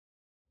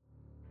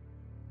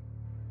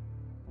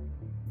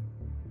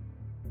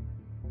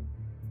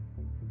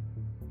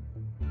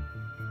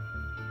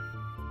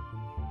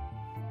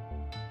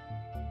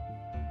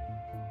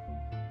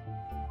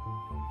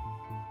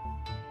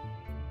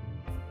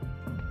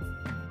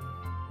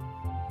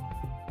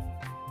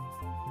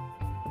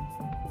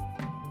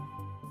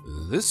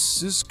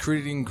This is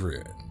Creating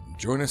Grid.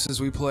 Join us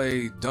as we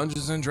play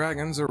Dungeons &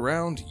 Dragons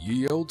around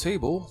ye old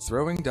table,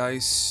 throwing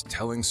dice,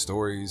 telling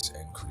stories,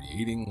 and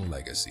creating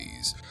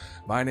legacies.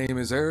 My name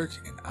is Eric,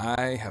 and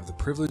I have the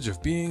privilege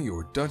of being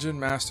your Dungeon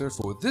Master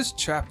for this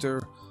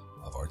chapter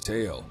of our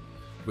tale.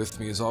 With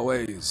me as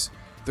always,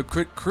 the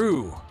Crit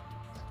Crew.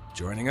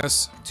 Joining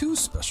us, two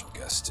special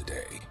guests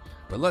today.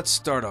 But let's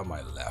start on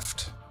my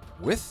left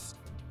with...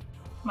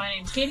 My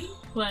name's Katie,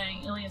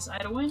 playing Ilias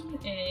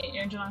Idowin, a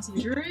Aaron Johnson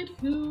druid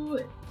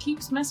who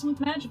keeps messing with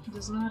magic he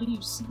doesn't know how to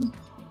use.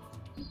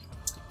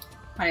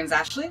 My name's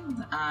Ashley.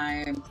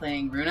 I'm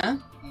playing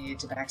Runa, a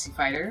Tabaxi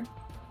fighter,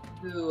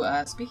 who,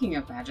 speaking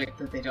of magic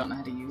that they don't know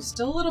how to use,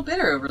 still a little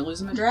bitter over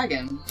losing a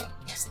dragon.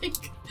 It's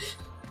like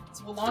It's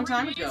a long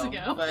time years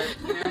ago. but,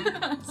 you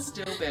know,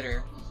 still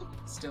bitter.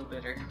 Still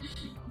bitter.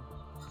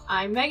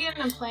 I'm Megan.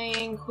 I'm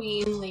playing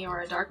Queen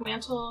Leora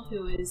Darkmantle,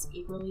 who is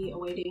eagerly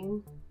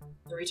awaiting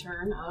the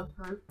return of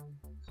her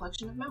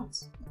collection of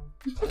mounts.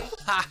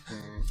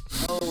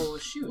 Oh,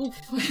 shoot.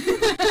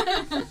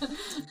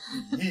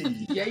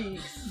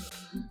 Yikes.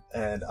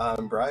 And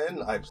I'm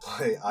Brian. I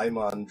play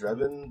Aimon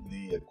Drebin,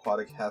 the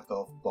aquatic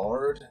half-elf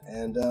bard.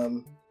 And,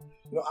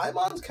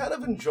 Aimon's kind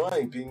of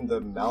enjoying being the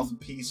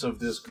mouthpiece of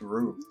this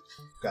group.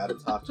 Gotta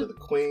talk to the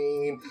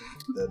queen,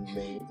 the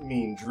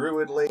mean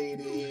druid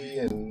lady,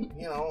 and,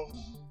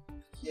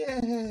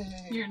 yay.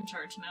 You're in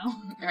charge now.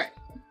 Alright.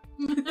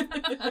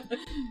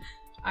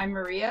 I'm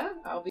Maria.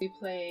 I'll be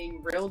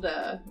playing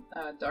Rilda,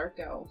 a dark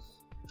elf,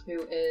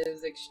 who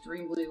is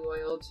extremely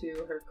loyal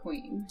to her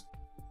queen.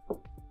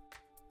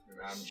 And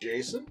I'm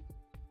Jason,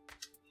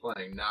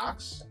 playing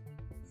Nox.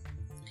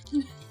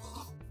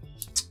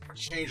 A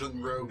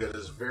changeling rogue that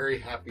is very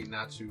happy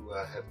not to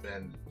have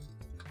been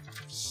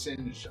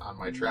singed on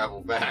my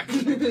travel back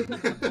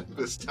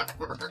this time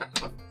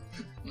around.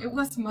 It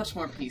was much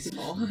more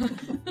peaceful.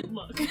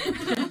 Look.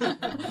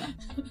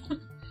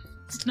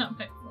 It's not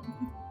my fault.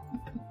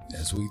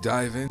 As we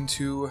dive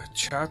into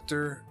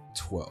Chapter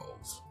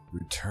 12,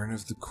 Return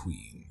of the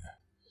Queen.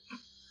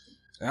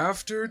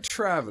 After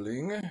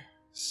traveling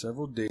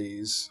several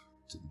days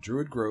to the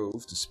Druid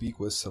Grove to speak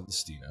with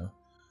Celestina,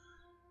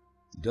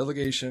 the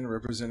delegation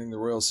representing the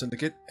Royal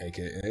Syndicate,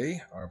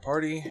 aka our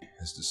party,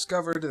 has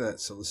discovered that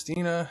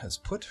Celestina has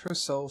put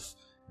herself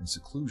in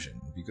seclusion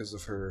because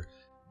of her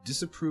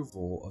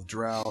disapproval of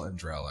Drow and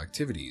Drow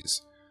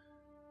activities.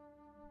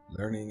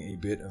 Learning a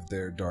bit of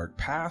their dark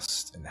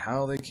past and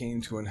how they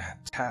came to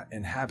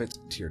inhabit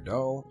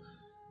Tyrdahl,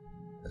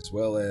 as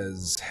well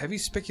as heavy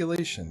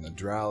speculation that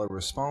Drow are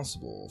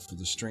responsible for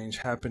the strange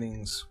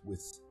happenings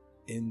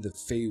within the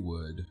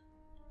Feywood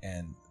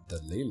and the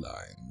Ley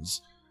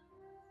Lines.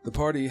 The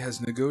party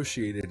has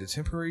negotiated a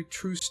temporary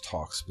truce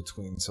talks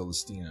between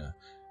Celestina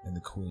and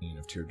the Queen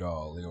of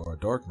Tyrdahl, Leora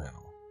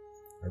Darkmantle,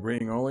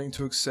 agreeing only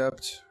to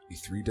accept a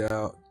three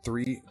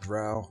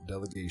Drow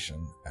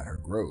delegation at her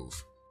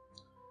grove.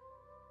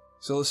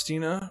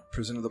 Celestina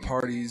presented the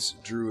party's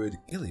druid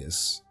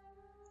Ilias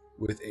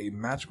with a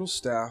magical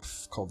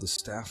staff called the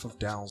Staff of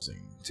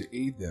Dowsing to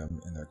aid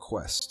them in their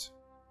quest.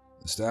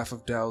 The Staff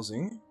of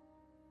Dowsing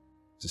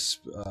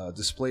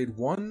displayed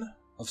one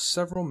of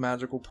several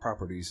magical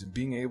properties in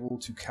being able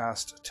to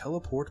cast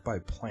Teleport by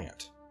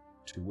Plant,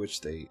 to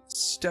which they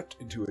stepped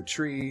into a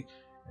tree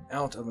and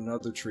out of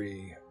another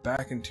tree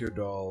back in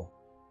Tyrdahl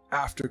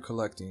after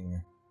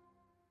collecting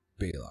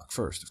Baylock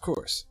first, of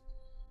course.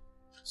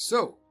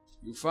 So,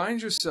 you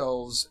find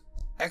yourselves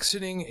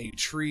exiting a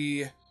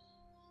tree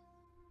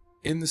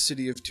in the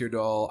city of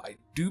Tyrdahl. I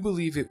do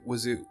believe it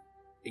was a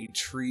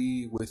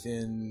tree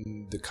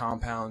within the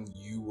compound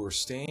you were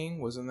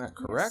staying. Wasn't that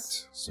correct?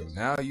 Yes. So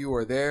now you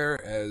are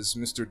there as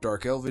Mr.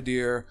 Dark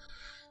Elvidir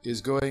is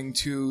going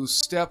to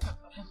step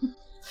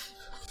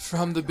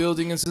from the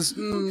building and says,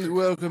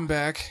 welcome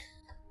back.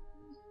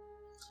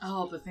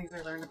 Oh, the things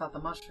I learned about the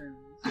mushrooms.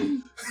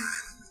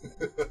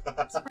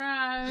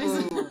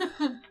 Surprise!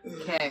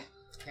 Okay.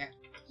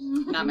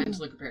 Not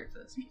mentally prepared for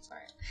this.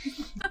 Sorry.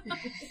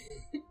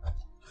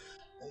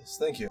 Yes,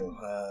 thank you.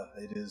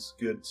 It is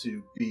good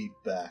to be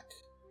back.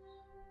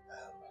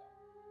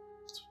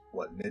 It's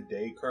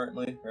midday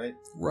currently, right?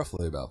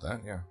 Roughly about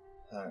that, yeah.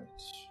 Alright.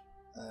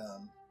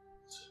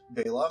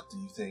 Baylock, do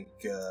you think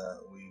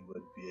we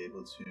would be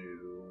able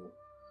to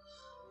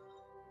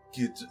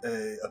get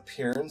an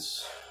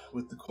appearance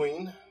with the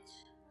Queen?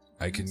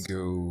 I can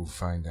go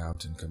find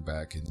out and come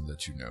back and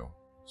let you know.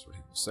 That's what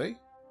he will say.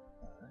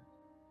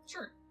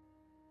 Sure.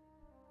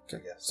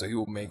 Okay, so he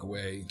will make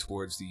way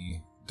towards the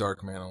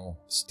Darkmantle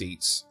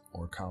Estates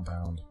or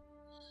compound,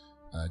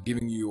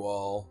 giving you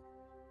all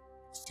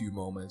a few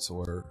moments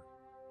or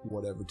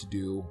whatever to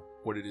do,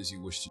 what it is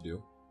you wish to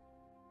do.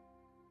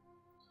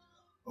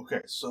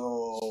 Okay,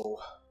 so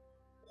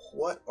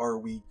what are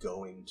we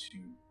going to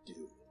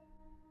do?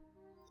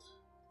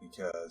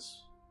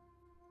 Because,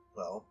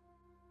 well,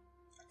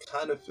 I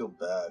kind of feel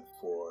bad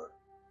for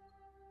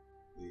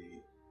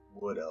the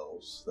wood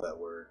elves that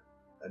were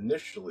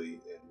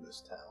initially in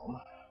this town,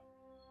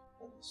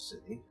 in the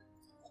city.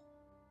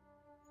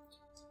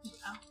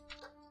 Yeah.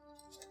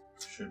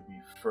 Should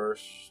we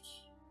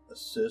first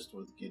assist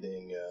with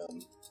getting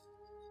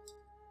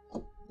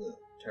the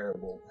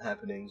terrible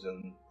happenings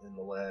in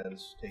the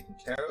lands taken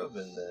care of,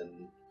 and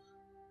then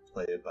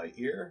play it by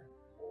ear,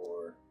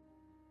 or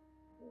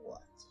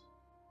what?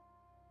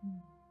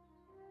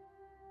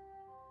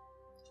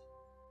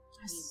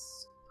 I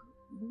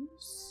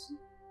suppose.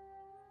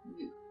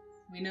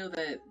 We know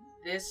that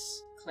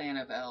this clan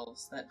of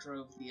elves that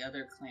drove the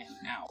other clan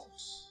out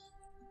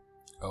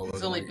Oh,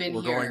 It's only been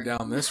we're here. going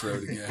down this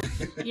road again.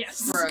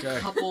 Yes. for Okay. a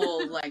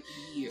couple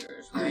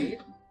years, right?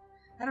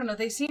 I don't know.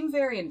 They seem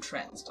very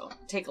entrenched. I'll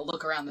take a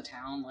look around the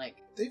town.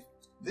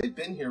 They've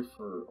been here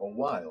for a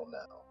while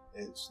now.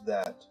 It's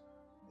that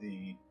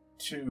the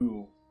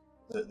two,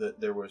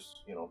 there was,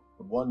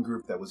 the one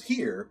group that was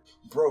here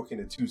broke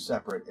into two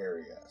separate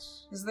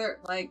areas. Is there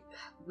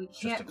we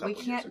Just a can't couple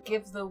years ago.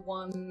 give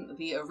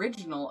the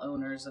original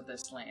owners of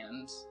this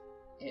land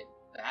it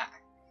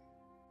back,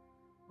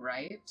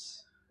 right?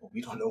 But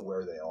we don't know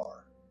where they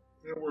are.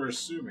 And we're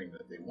assuming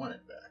that they want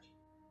it back.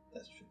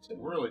 That's true too.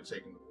 We're only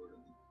taking the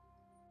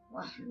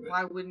word of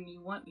Why wouldn't you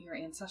want your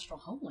ancestral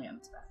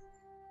homelands back?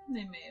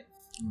 They may have.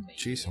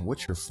 Jason,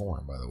 what's your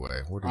form, by the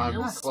way? What I'm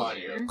are you?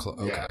 Claudio.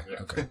 Okay,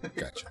 Yeah. okay,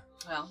 gotcha.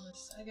 Well,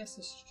 I guess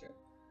this is true.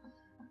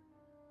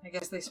 I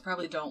guess they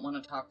probably don't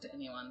want to talk to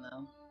anyone,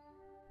 though.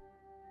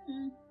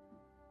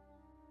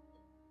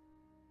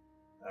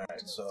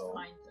 Alright, so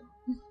Find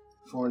them.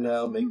 for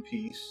now, make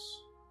peace.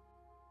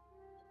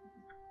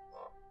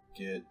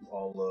 Get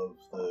all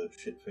of the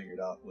shit figured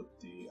out with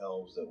the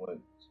elves that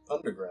went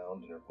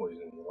underground and are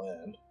poisoning the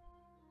land.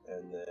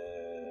 And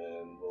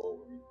then we'll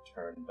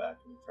return back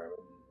and determine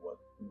what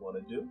we want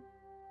to do.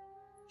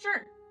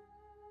 Sure.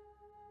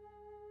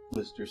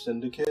 Mr.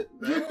 Syndicate?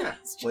 Yeah.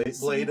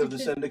 Blade of the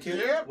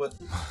Syndicate? Yeah.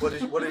 What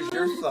is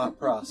your thought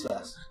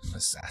process?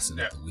 Assassin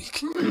of the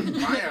week.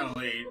 My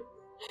only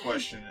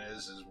question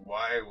is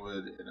why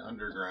would an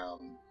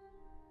underground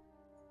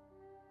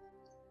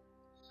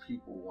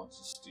people want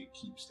to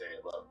keep staying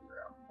above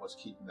ground? What's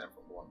keeping them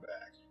from going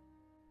back?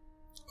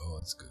 Oh,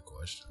 that's a good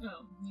question.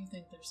 Oh, you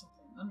think there's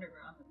something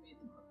underground that made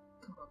them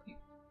come up here?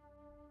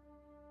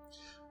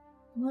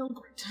 Well,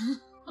 great.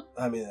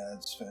 I mean,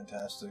 that's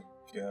fantastic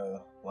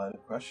line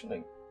of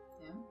questioning.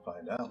 Yeah.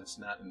 Find out. It's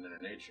not in their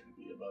nature to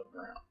be above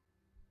ground.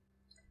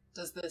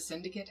 Does the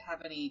Syndicate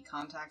have any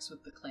contacts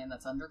with the clan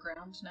that's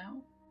underground now?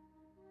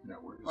 No,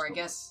 we're just Or I going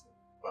guess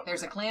above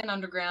there's a ground. clan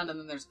underground, and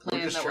then there's a We're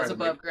clan just that trying was to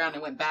above make- ground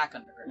and went back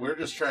underground. We're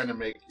just trying to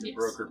make a Yes.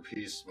 broker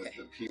peace with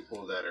Okay. the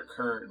people that are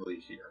currently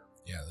here.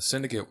 Yeah, the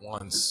Syndicate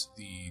wants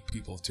the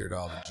people of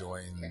Tyrdal to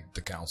join Okay.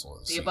 the Council of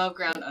the The Sea. above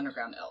ground,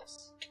 underground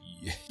elves.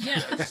 Yeah.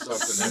 Yeah. That's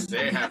something that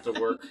they have to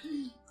work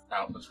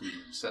out between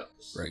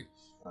themselves. Right.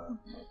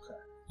 Okay.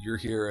 You're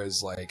here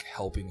as like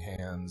helping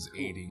hands,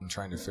 aiding,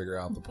 trying to figure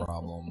out the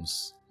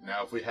problems.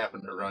 Now, if we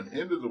happen to run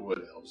into the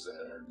wood elves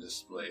that are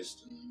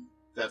displaced,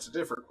 that's a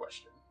different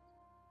question.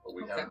 But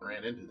we Okay. haven't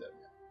ran into them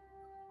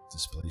yet.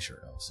 Displace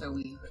your elves. So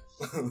we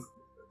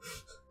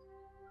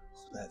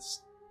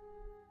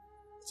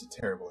It's a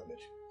terrible image.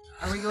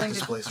 are we going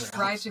Displace to our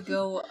try elves. to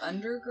go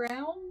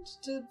underground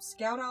to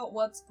scout out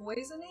what's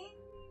poisoning,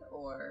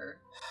 or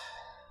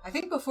I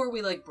think before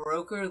we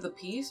broker the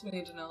peace, we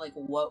need to know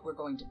what we're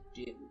going to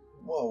do.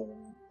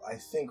 Well, I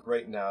think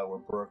right now we're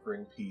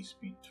brokering peace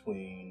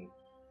between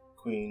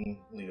Queen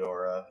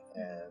Leora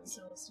and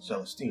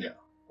Celestina. Yeah.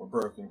 We're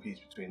brokering peace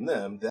between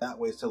them. That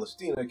way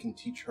Celestina can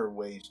teach her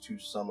ways to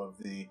some of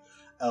the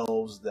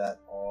elves that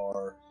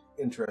are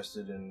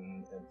interested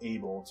in and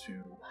able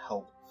to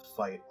help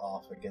fight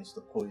off against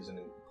the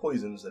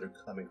poisons that are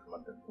coming from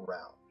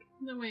underground.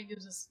 That way it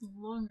gives us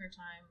longer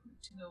time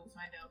to go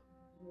find out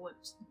what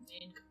the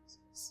main cause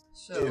is.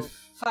 So If-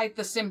 fight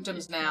the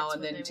symptoms If now, that's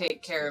and what then they take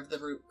want. care of the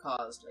root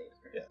cause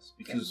later. Yes,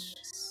 because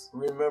Yes.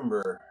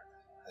 remember,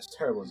 as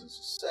terrible as it's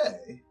to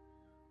say,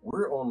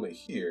 we're only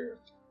here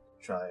to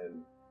try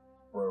and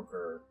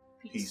broker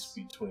peace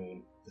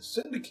between the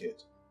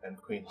Syndicate and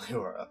Queen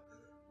Leora.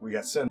 We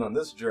got sent on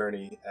this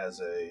journey as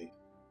a,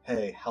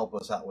 hey, help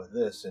us out with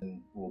this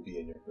and we'll be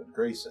in your good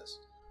graces.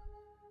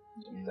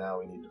 Now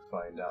we need to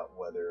find out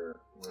whether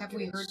we're Have we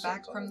getting heard sent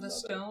back on from the another-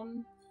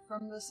 stone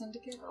from the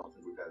Syndicate? I don't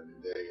think we've had a new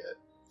day yet.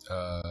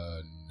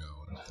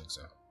 No, I don't think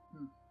so.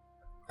 Hmm.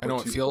 I know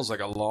Or it two. feels like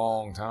a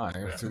long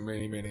time through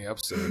many, many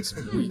episodes,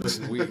 and weeks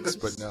and weeks,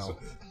 but no.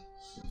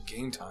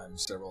 Game time,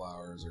 several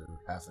hours or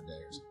half a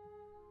day or something.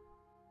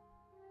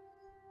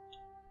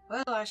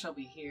 Well, I shall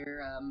be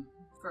here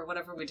for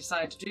whatever we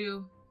decide to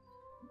do,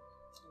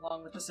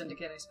 along with the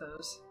Syndicate, I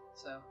suppose.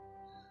 So,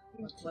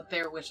 what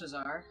their wishes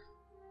are.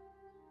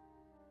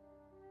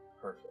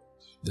 Perfect.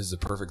 This is the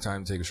perfect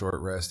time to take a short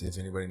rest if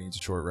anybody needs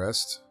a short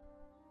rest.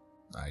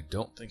 I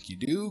don't think you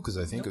do, because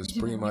I think it was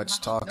pretty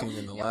much talking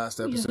in the last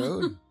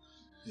episode.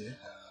 Yeah.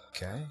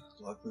 Okay.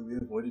 Luckily we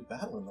avoided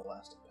battle in the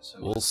last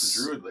episode. We'll The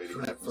druid lady for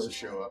the happens to first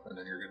show up, and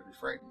then you're going to be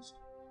frightened.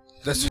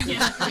 That's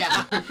Yeah.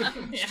 Yeah.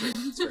 Yeah.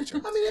 That's very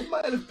true. I mean, it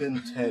might have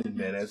been 10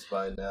 minutes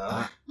by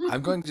now.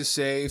 I'm going to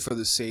say, for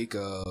the sake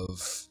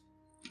of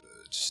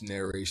just much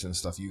narration and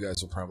stuff, you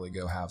guys will probably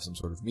go have some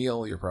sort of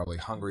meal. You're probably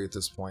hungry at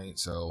this point,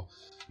 so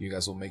you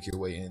guys will make your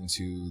way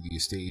into the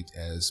estate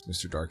as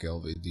Mr. Dark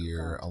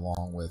Elvidir,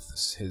 along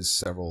with his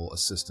several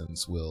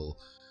assistants, will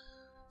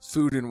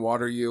food and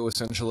water you,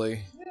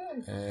 essentially,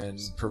 and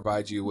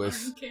provide you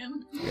with...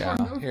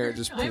 here,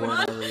 just pour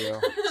it over you.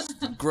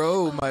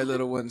 Grow, my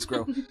little ones,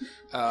 grow.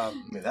 I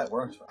mean, that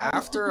works.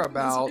 After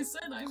about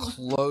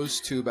close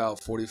to about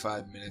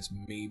 45 minutes,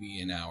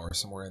 maybe an hour,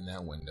 somewhere in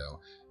that window,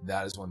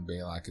 that is when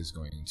Balak is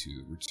going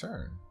to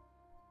return.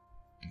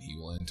 And he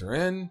will enter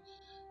in.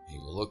 He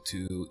will look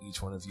to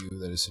each one of you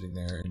that is sitting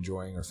there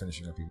enjoying or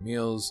finishing up your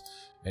meals,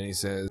 and he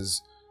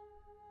says,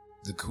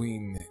 "The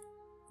queen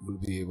will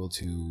be able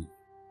to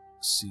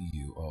see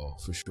you all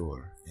for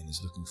sure, and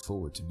is looking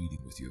forward to meeting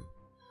with you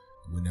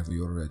whenever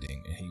you're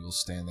ready." And he will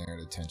stand there at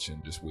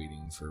attention, just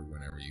waiting for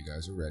whenever you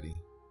guys are ready.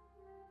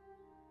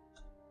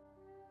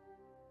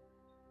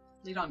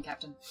 Lead on,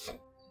 Captain.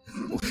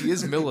 Well, he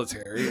is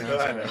military.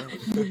 I know.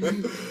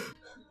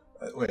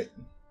 Wait,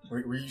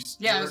 were you?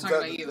 Yeah, I was talking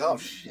about you. Oh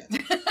shit!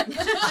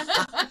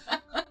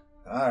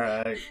 All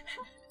right,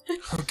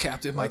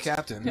 Captain, my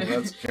captain.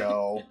 let's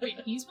go. Wait,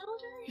 he's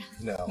military?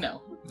 No.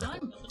 No.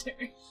 I'm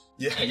military.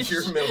 Yeah,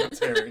 you're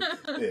military.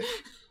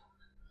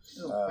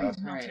 Alright.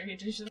 Military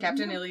edition.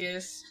 Captain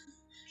Ilias,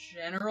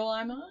 General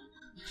Ima?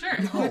 Sure.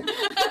 No.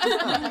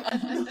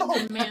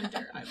 No.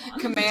 Commander, I'm on.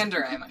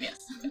 Commander Ima,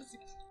 yes.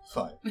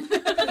 Fine.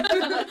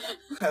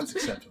 That's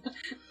acceptable.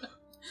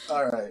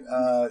 All right.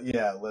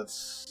 Yeah.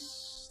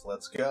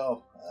 Let's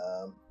go.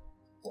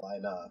 Why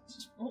not?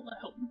 Roll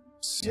out.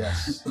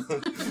 Yes.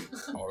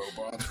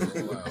 Autobots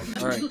roll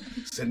out. All right.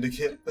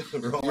 Syndicate.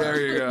 Roll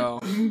There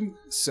out. you go.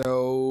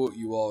 So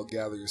you all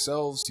gather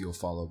yourselves. You'll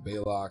follow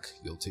Balak.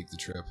 You'll take the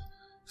trip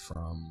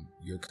from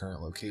your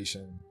current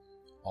location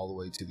all the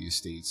way to the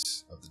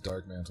estates of the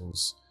Dark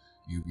Mantles.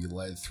 You'll be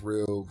led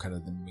through kind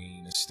of the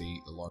main estate,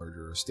 the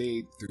larger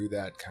estate, through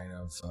that kind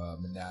of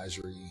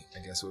menagerie,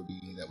 I guess it would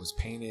be, that was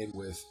painted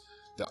with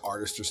the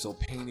artists are still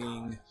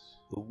painting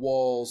the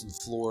walls and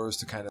floors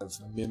to kind of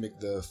mimic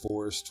the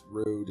forest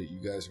road that you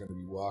guys are going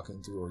to be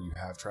walking through, or you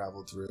have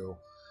traveled through.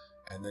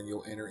 And then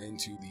you'll enter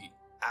into the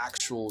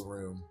actual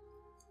room.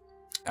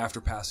 After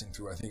passing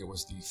through, I think it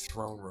was the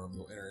throne room,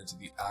 you'll enter into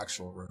the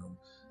actual room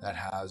that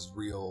has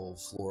real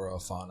flora,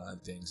 fauna,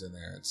 and things in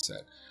there. It's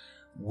set.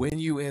 When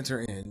you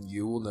enter in,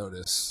 you will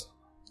notice,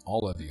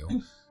 all of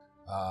you,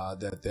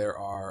 that there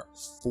are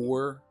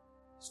 4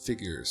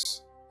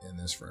 figures in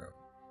this room.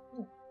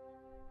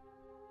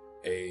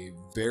 A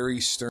very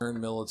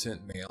stern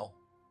militant male,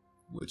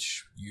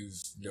 which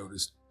you've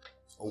noticed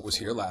was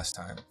here last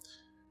time.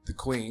 The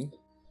queen.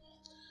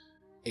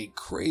 A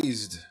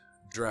crazed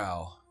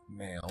drow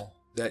male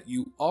that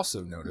you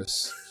also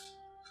notice,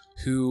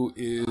 who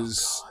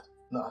is... Oh, God,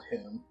 not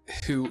him.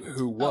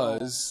 Who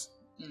was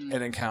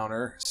an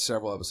encounter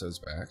several episodes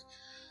back,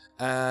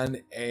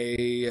 and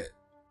a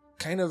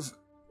kind of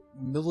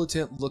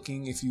militant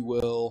looking, if you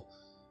will,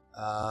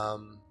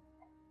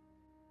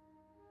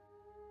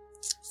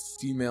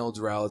 female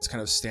drow that's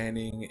kind of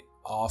standing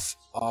out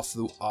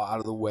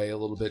of the way a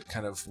little bit,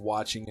 kind of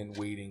watching and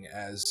waiting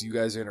as you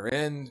guys enter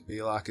in.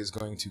 Balak is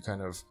going to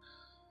kind of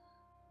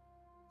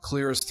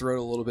clear his throat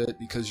a little bit,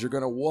 because you're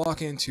going to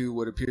walk into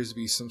what appears to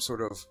be some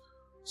sort of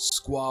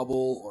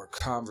squabble or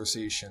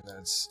conversation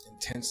that's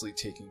intensely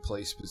taking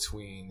place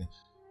between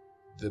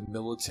the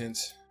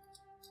militant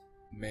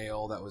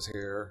male that was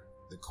here,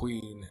 the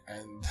queen,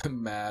 and the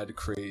mad,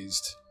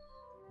 crazed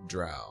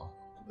drow.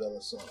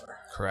 Velisar.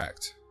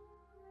 Correct.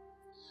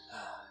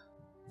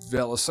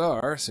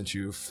 Velisar, since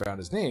you found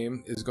his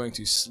name, is going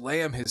to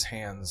slam his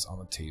hands on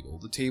the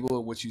table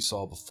in which you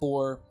saw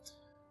before,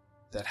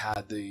 that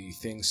had the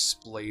things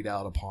splayed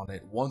out upon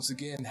it. Once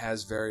again,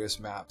 has various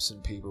maps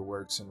and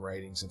paperworks and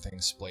writings and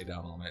things splayed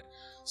out on it.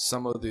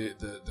 Some of the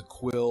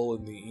quill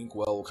and the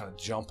inkwell will kind of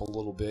jump a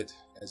little bit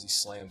as he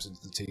slams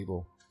into the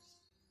table.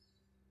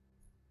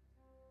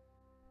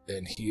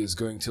 And he is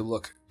going to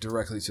look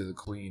directly to the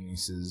queen. He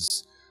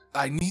says,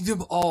 "I need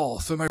them all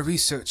for my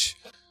research.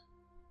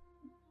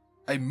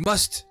 I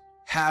must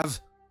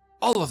have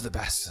all of the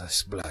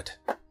basilisk blood."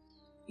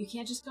 You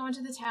can't just go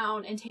into the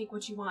town and take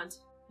what you want.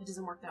 It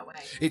doesn't work that way.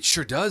 It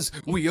sure does.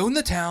 We own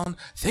the town.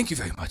 Thank you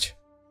very much.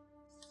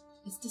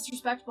 It's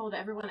disrespectful to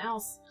everyone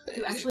else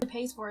who actually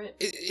pays for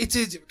it.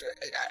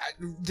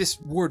 This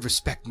word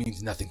respect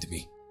means nothing to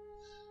me.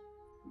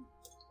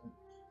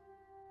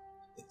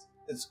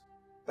 It's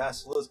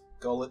basilisk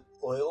gullet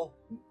oil,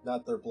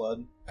 not their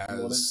blood.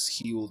 As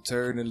he will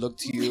turn and look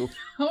to you.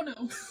 Oh no.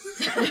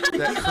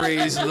 That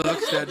crazed look,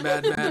 that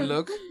madman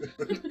look.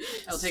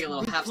 I'll take a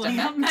little half step Pulling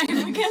back. out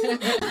knife again.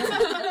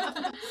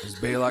 As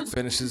Balak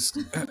finishes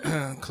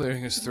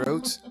clearing his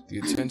throat, the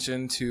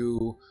attention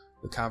to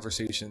the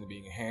conversation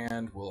being at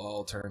hand will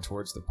all turn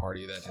towards the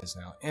party that has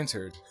now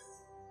entered.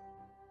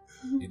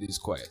 It is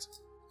quiet.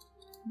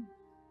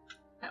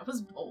 That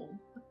was bold.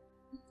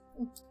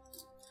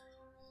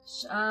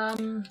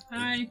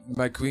 Hi.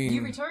 My queen.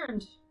 You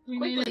returned We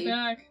made it quickly,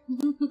 back.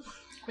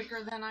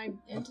 quicker than I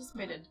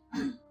anticipated.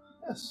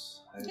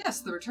 Yes.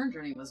 Yes, the return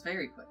journey was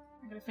very quick.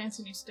 I got a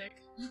fancy new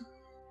stick.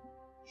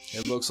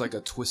 It looks like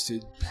a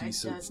twisted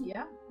piece of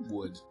Yeah.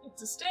 wood.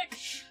 It's a stick.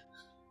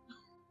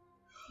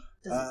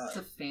 It's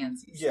a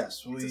fancy.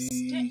 Yes, It's a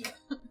stick.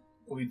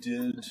 we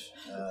did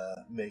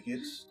make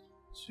it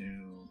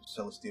to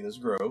Celestina's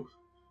Grove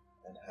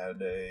and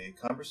had a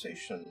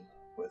conversation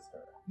with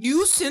her.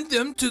 You sent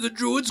them to the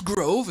Druid's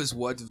Grove, is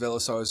what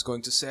Velisar is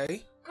going to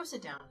say. Go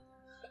sit down.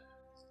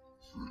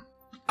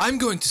 I'm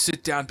going to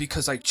sit down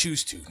because I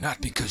choose to,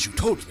 not because you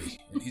told me.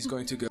 And he's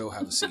going to go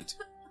have a seat.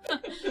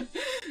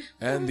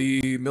 And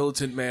the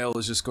militant male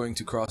is just going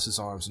to cross his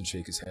arms and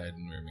shake his head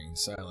and remain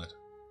silent.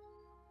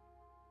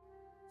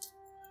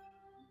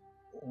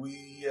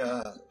 We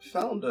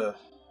found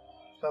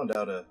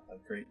out a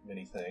great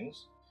many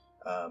things,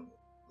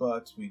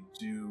 but we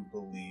do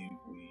believe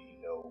we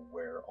know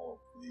where all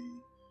of the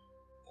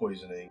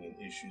poisoning and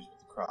issues with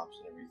the crops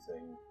and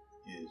everything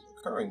is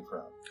occurring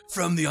from.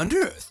 From the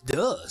Underearth,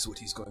 does what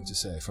he's going to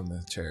say from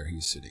the chair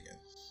he's sitting in.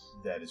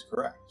 That is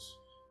correct.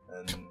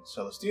 And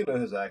Celestina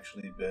has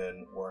actually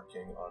been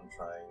working on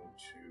trying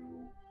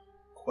to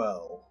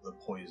quell the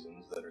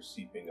poisons that are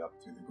seeping up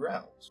through the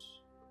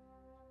grounds.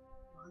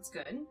 Well, that's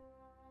good.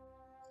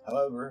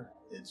 However,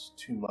 it's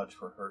too much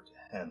for her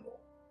to handle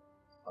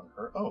on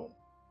her own.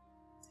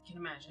 I can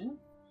imagine.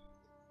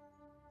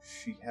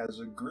 She has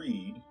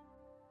agreed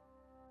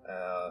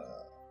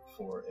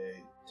for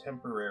a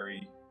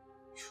temporary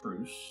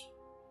truce,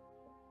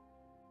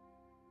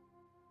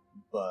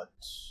 but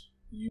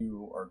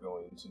you are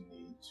going to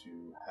need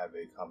to have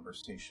a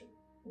conversation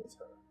with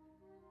her.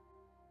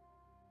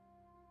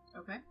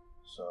 Okay.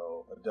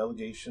 So, a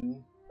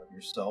delegation of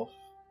yourself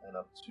and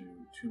up to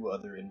 2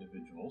 other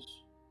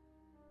individuals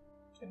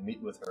can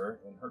meet with her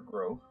in her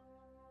grove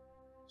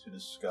to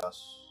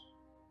discuss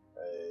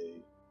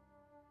a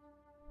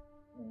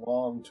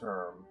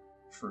long-term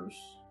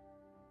truce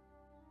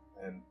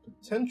and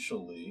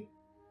potentially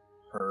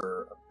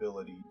her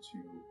ability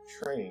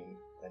to train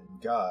and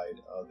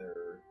guide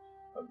other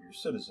of your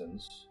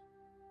citizens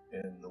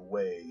in the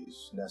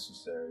ways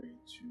necessary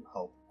to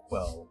help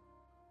quell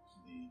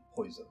the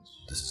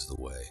poisons. This is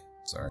the way.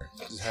 Sorry.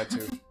 Just had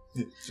to.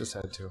 Just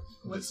had to.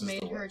 What's This is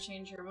made the way. her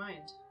change her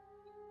mind?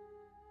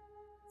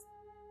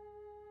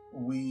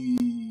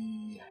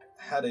 We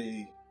had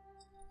a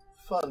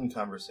fun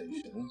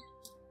conversation.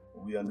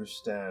 We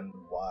understand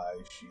why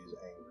she is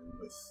angry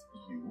with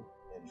you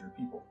and your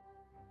people.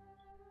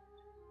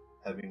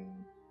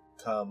 Having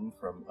come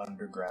from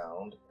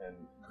underground and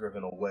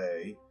driven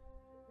away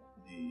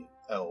the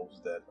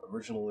elves that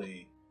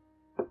originally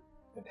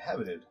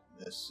inhabited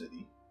this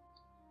city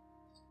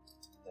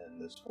and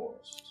this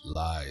forest.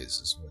 Lies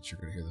is what you're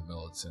going to hear the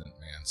militant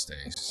man say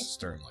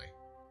sternly.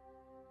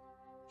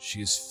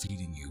 She is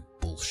feeding you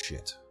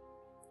bullshit.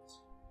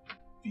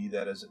 Be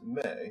that as it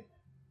may,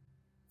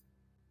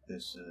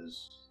 this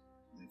is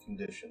the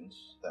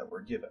conditions that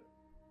were given.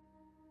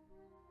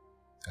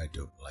 I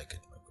don't like it,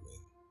 my queen.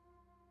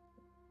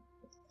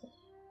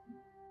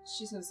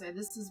 She's gonna say,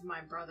 "This is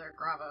my brother,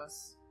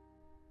 Gravos.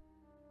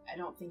 I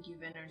don't think you've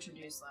been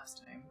introduced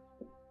last time.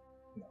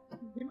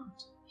 You're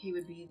not. He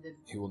would be the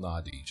He will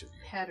nod to each of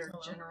you. head or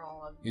Hello.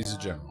 general of He's a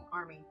the general.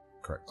 army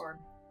Correct. or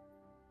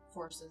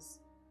forces."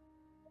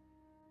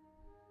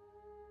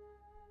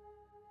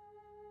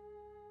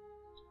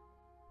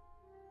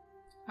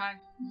 Hi.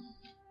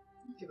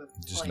 Give a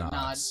Just polite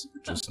nods.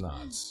 Just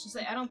nods. She's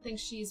like, "I don't think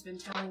she's been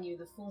telling you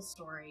the full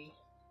story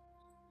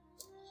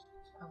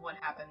of what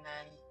happened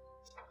then.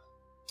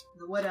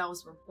 The wood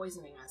elves were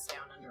poisoning us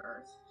down under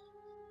earth.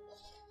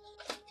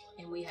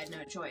 And we had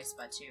no choice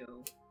but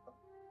to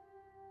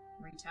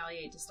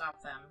retaliate to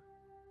stop them.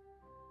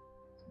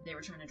 They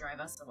were trying to drive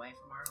us away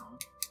from our home."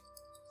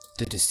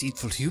 The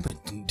deceitful human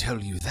didn't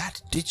tell you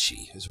that, did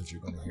she? Is what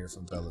you're going to hear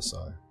from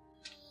Belisar.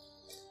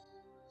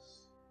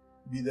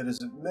 Be that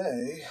as it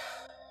may,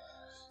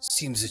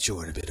 Seems that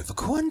you're in a bit of a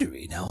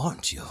quandary now,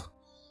 aren't you?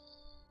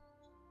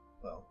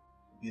 well,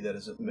 be that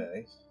as it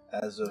may,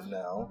 as of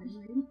now,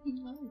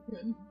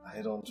 Good.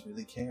 I don't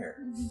really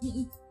care.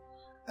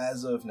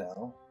 As of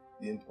now,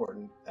 the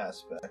important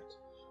aspect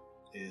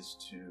is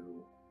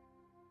to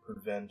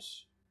prevent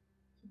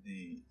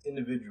the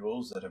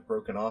individuals that have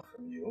broken off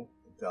from you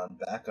and gone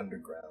back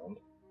underground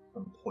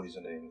from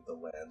poisoning the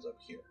lands up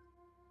here.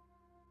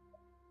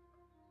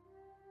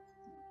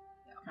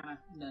 Kind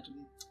of nudge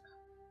me.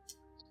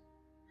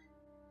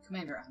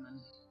 Commander Ammon,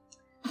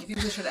 maybe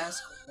we should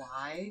ask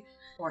why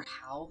or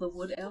how the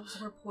wood elves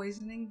were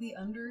poisoning the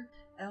under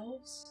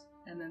elves,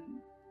 and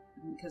then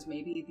because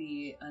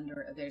maybe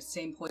their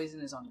same poison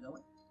is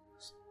ongoing.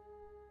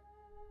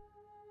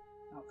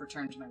 I'll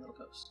return to my little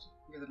post.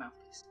 You're the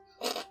mouthpiece.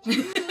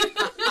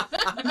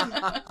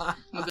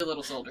 I'm a good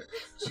little soldier.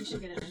 She should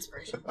get an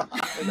inspiration point.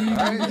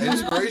 Alright,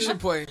 inspiration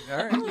point.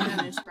 Alright. Get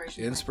an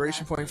inspiration,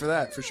 Inspiration point for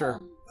that, for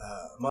sure.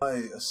 My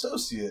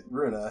associate,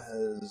 Runa,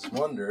 is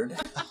wondering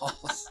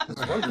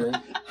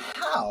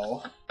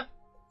how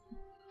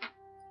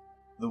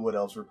the wood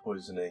elves were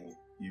poisoning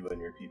you and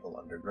your people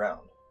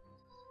underground.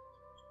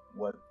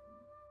 What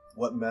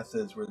What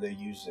methods were they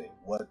using?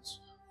 What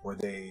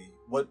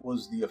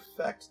was the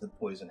effect the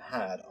poison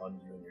had on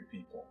you and your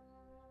people?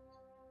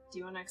 Do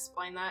you want to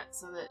explain that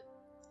so that...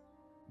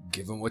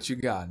 Give him what you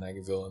got, and I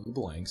can fill in the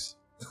blanks.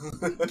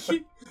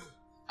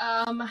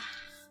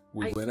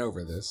 We went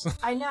over this.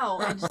 I know.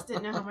 I just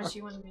didn't know how much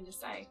you wanted me to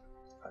say.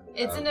 I mean,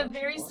 It's I in don't a know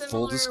very if you want-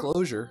 similar... Full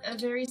disclosure. A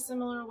very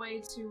similar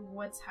way to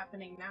what's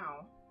happening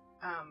now.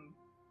 And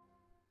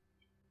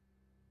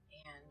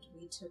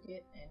we took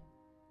it and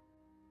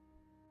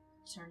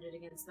turned it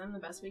against them the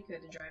best we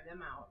could to drive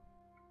them out.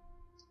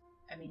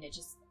 I mean, it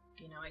just,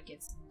 it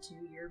gets into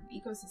your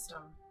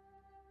ecosystem.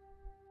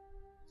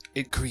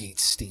 It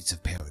creates states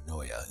of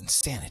paranoia,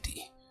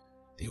 insanity.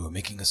 They were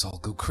making us all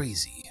go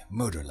crazy,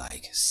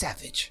 murder-like,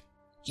 savage,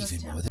 Just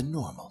even him. more than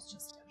normal. It's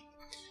just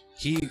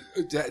him.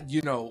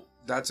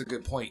 That's a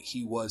good point.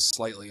 He was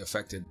slightly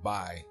affected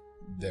by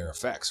their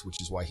effects, which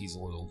is why he's a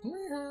little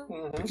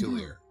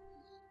peculiar.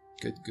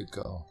 Good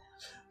call.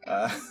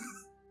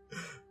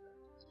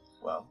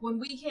 Well, When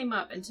we came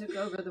up and took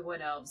over the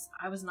Wood Elves,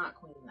 I was not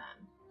queen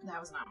then. That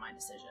was not my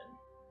decision.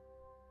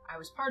 I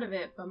was part of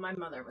it, but my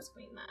mother was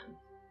queen then.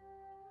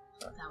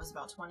 That was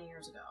about 20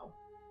 years ago.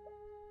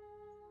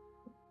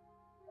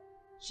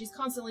 She's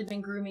constantly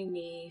been grooming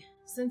me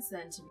since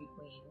then to be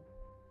queen.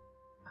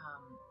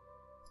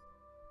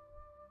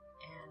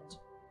 And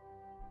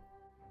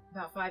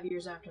about 5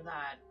 years after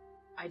that,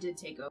 I did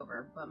take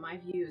over, but my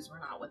views were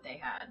not what they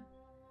had.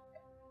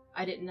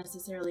 I didn't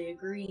necessarily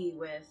agree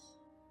with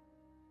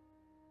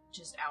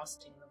just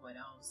ousting the Wood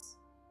Elves.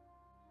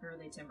 Or are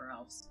they Timber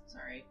Elves?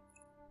 Sorry.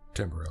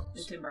 Timber The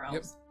Elves. Timber Yep.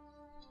 Elves.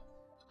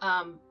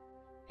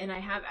 And I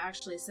have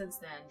actually since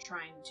then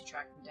trying to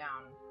track them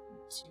down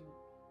to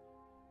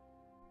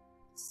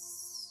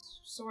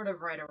sort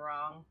of right or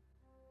wrong.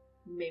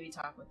 Maybe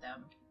talk with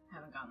them.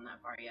 Haven't gotten that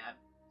far yet.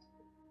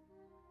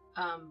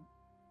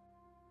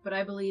 But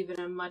I believe in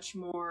a much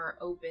more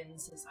open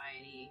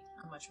society,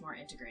 a much more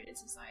integrated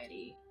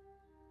society.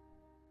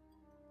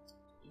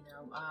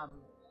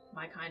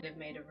 My kind have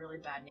made a really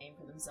bad name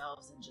for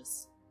themselves and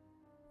just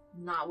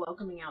not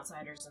welcoming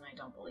outsiders, and I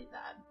don't believe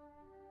that.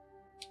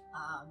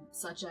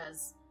 Such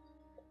as,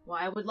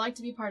 I would like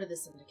to be part of the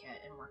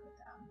syndicate and work with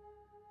them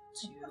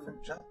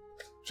perfect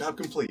job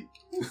complete.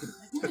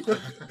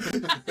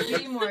 to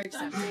be more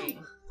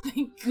accepting.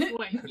 Good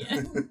way,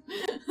 yeah.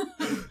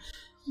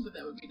 But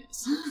that would be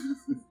nice.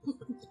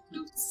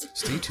 Oops.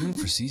 Stay tuned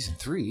for season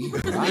 3.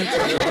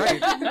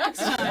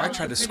 I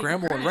tried to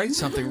scramble and write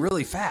something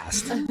really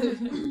fast.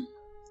 When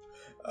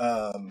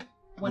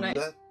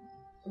that-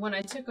 When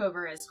I took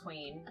over as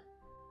queen,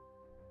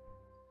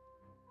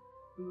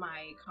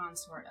 my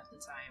consort at the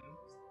time,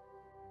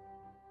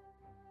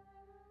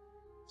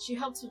 she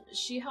helped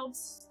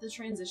the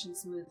transition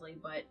smoothly,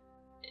 but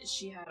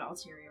she had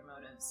ulterior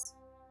motives,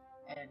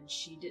 and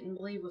she didn't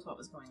believe with what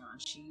was going on.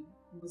 She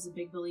was a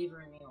big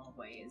believer in the old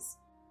ways,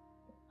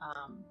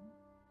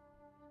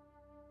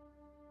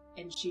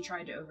 and she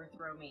tried to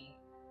overthrow me.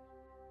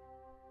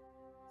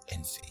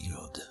 And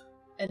failed.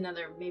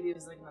 Maybe it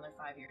was like another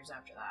 5 years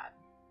after that.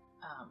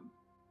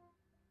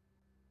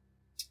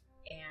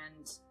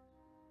 And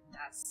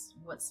that's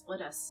what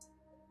split us.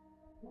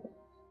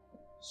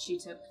 She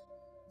took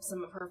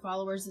some of her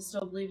followers that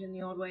still believed in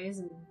the old ways,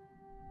 and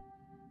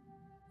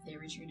they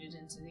retreated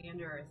into the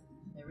Underearth.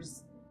 There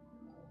was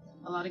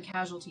a lot of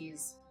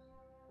casualties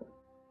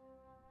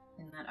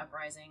in that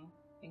uprising,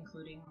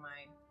 including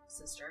my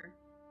sister,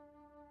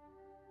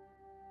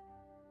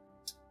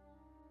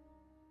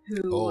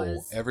 who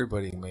was...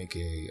 Everybody make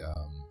a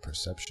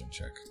perception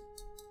check.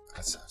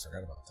 I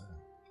forgot about that.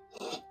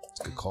 It's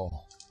a good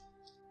call.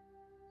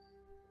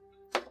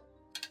 I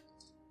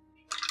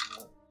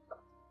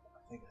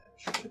think I have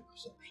shit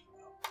perception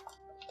now.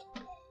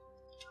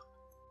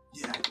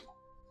 Yeah.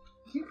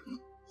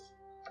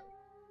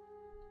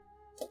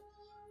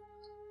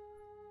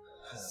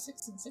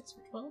 6 and 6 for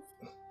 12.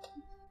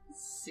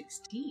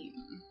 16.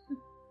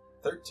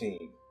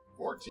 13.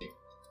 14.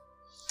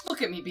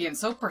 Look at me being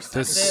so The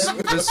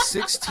perceptive.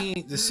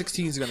 16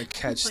 is going to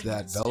catch Like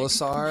that mistake.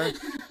 Velisar.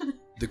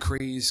 The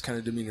crazed kind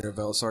of demeanor of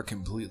Velisar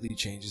completely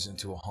changes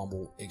into a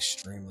humble,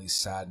 extremely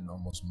sad, and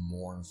almost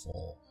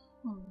mournful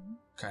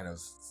kind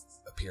of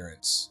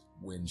appearance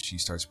when she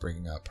starts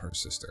bringing up her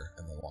sister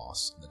and the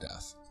loss and the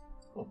death.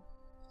 Cool.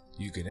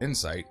 You get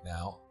insight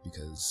now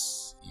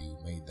because you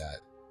made that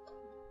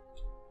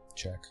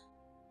check.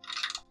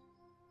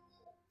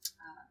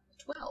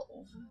 12.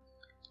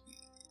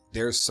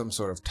 There's some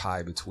sort of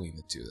tie between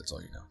the two. That's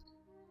all you know.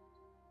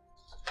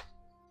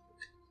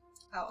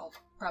 I'll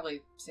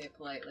probably say it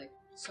politely.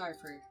 Sorry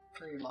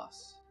for your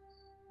loss.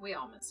 We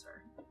all miss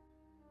her.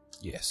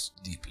 Yes,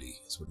 deeply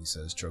is what he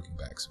says, choking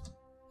back some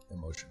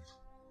emotion.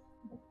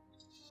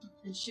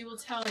 And she will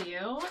tell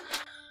you...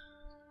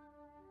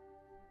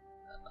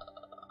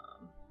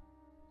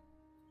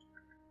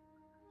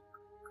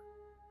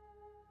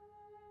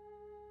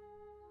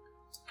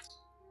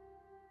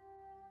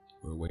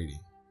 We're waiting.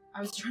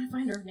 I was trying to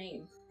find her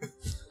name.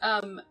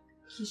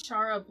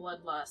 Kishara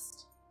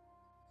Bloodlust,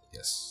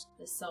 Yes.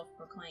 the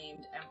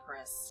self-proclaimed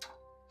empress.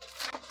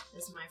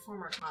 is my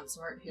former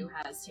consort who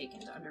has taken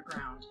to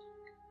underground.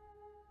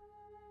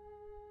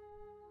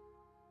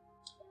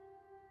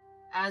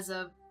 As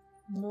of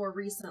more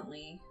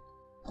recently,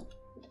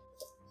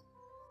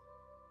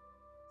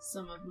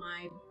 some of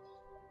my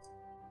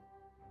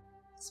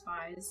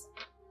spies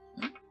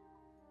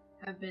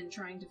have been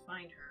trying to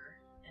find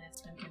her, and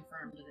it's been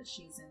confirmed that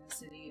she's in the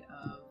city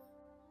of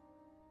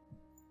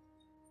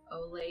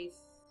Olathe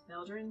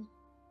Veldrin.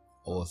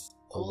 Olaf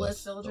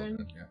Veldrin,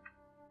 Yeah.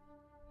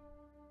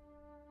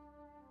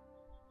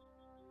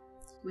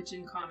 which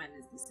in common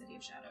is the City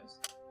of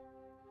Shadows.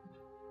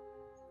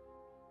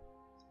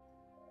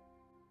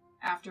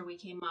 After we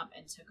came up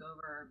and took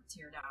over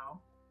Teardao,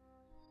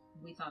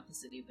 we thought the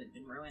city had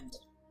been ruined,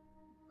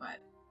 but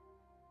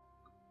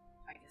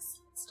I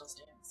guess it still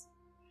stands.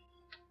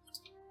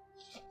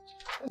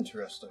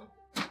 Interesting.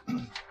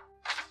 And,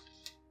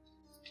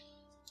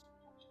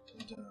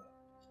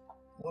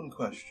 one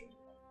question.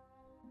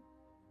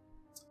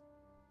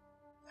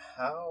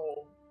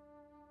 How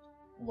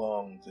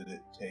long did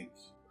it take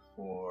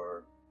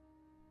for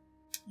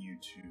you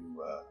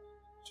to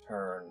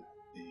turn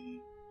the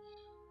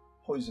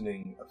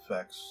poisoning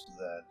effects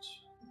that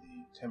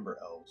the Timber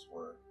Elves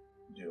were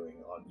doing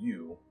on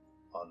you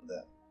on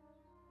them?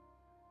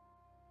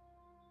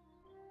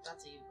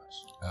 That's a you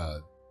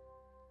question.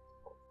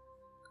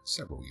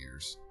 Several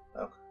years.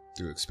 Okay.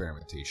 Through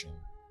experimentation.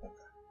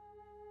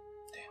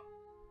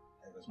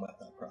 That was my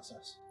thought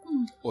process.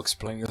 Well,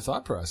 explain your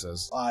thought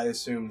process. I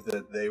assumed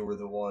that they were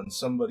the one.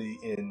 Somebody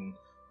in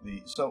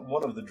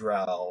one of the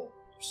Drow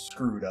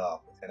screwed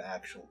up and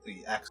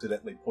actually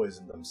accidentally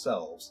poisoned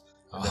themselves,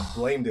 and then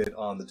blamed it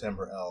on the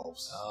Timber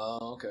Elves.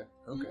 Oh, okay.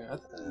 Okay. I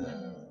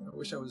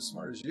wish I was as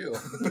smart as you.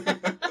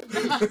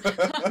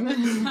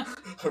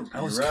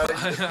 Are you ready?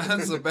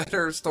 That's a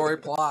better story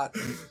plot.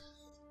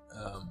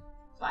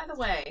 By the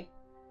way,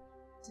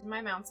 did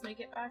my mounts make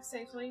it back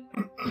safely?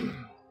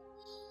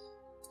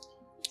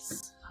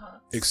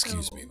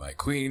 Excuse me, my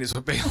queen, is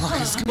what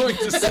Balok is going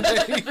to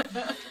say.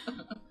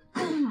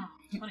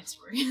 Funny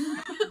story.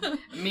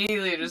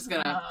 Immediately just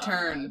gonna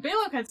turn.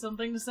 Balok had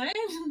something to say.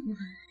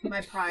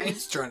 My prize,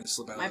 He's trying to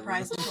slip out. my of the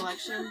prize room.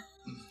 collection.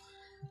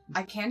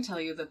 I can tell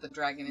you that the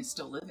dragon is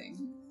still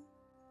living.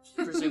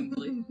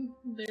 Presumably.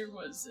 There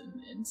was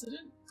an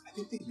incident. I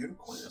think the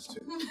unicorn is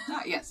too.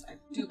 Yes, I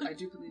do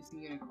believe the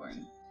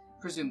unicorn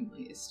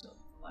presumably is still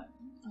alive.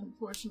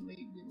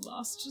 Unfortunately, we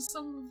lost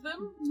some of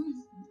them.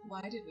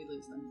 Why did we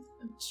lose them?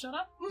 Shut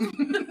up.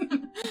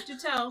 Do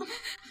tell.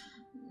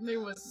 There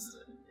was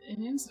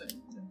an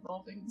incident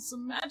involving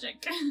some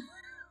magic.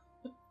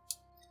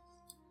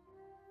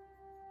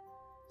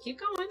 Keep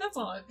going. That's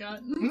all I've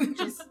got.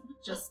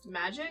 Just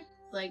magic?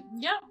 Like,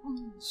 Yep.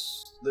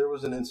 There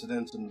was an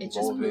incident it just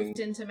involving. moved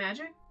into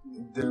magic?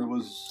 There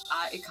was.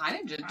 It kind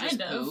of just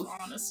Kind of, poof.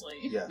 honestly.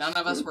 Yes. None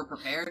of us were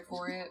prepared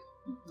for it.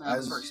 None of us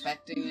As- were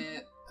expecting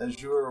it. As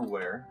you are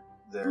aware,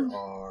 there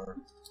are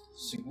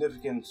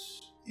significant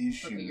your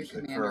issues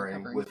commander occurring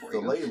covering with for the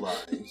you. ley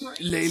lines.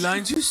 Ley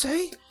lines, you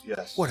say?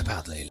 Yes. What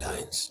about ley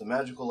lines? The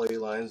magical ley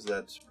lines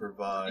that You've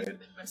provide been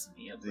messing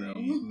me up, the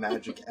bro.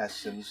 magic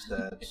essence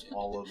that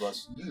all of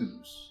us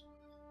use.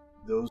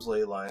 Those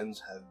ley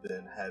lines have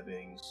been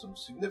having some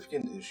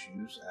significant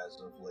issues as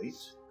of late.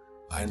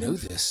 I know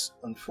this.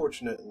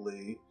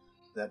 Unfortunately,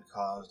 that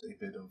caused a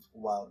bit of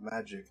wild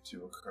magic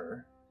to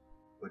occur,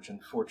 which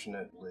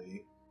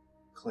unfortunately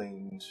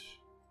claimed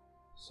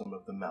some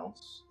of the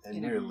mounts and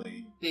In a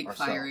nearly Big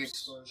ourselves. fiery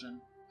explosion.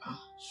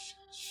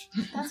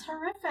 That's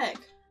horrific.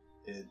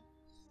 It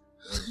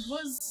It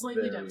was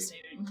slightly very-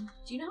 devastating.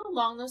 Do you know how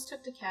long those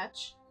took to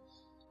catch?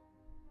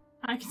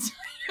 I can tell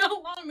you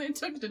how long they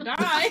took to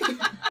die.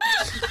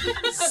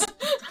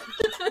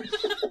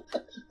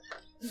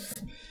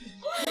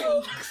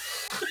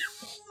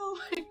 Oh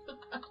my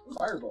god.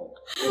 Fireball.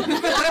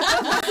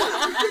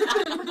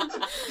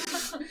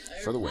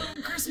 For the win.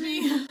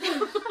 Crispy.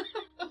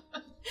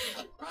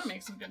 Probably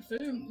make some good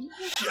food.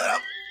 Shut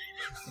up!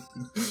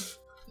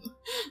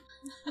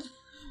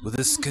 Well,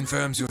 this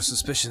confirms your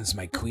suspicions,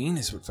 my queen,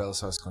 is what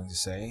Velasar is going to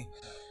say.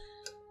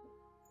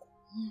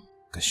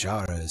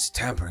 Kashara is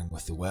tampering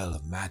with the well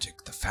of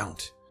magic, the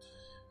fount,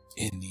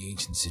 in the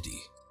ancient city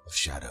of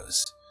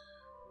shadows.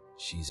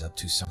 She's up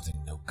to something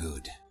no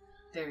good.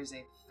 There's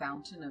a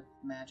fountain of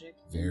magic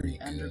Very in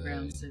the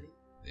underground good. city.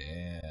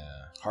 Yeah.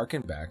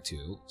 Harken back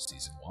to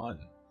season 1.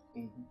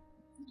 Mhm.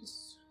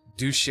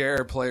 Do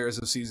share, players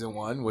of season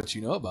 1, what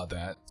you know about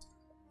that.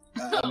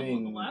 I Well, the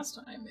mean, last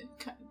time it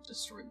kind of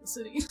destroyed the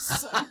city.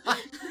 So.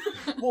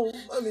 well,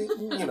 I mean,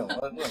 you know,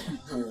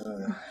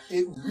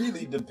 it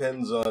really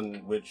depends on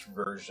which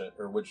version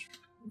or which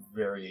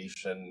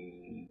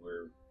variation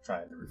we're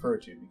trying to refer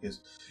to.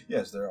 Because,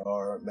 yes, there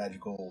are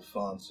magical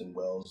fonts and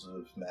wells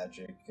of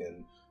magic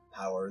and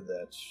power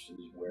that is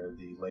where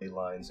the ley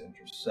lines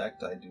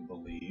intersect, I do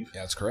believe.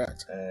 Yeah, that's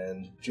correct.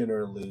 And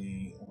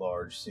generally,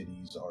 large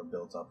cities are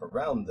built up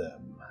around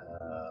them.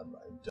 I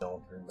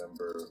don't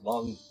remember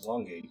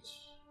Longgate.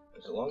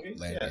 Is it Longgate?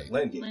 Landgate. Yeah,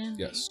 Landgate. Landgate.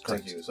 Yes,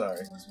 Thank correct. you. Sorry,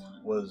 Was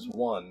one. was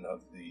one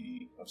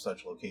of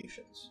such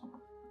locations.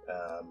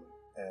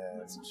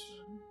 And That's not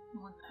the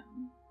one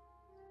that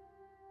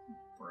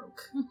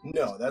broke.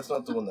 no, that's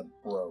not the one that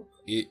broke.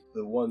 It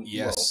The one.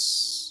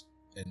 yes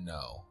and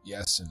no.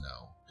 Yes and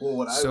no. Well,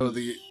 what I So was,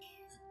 the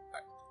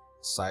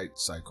side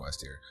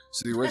quest here.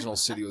 So the original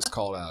city was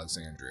called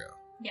Alexandria.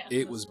 Yeah.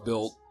 It was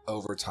built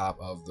over top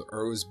of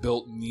or it was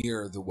built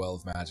near the Well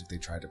of Magic. They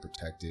tried to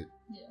protect it.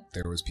 Yeah.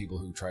 There was people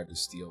who tried to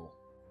steal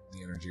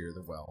the energy of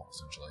the well,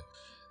 essentially.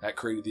 That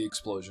created the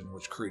explosion,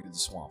 which created the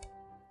swamp.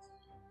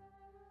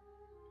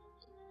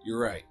 You're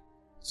right.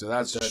 So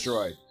that's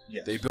destroyed.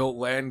 Yes. They built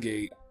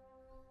Landgate.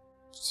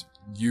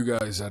 You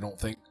guys, I don't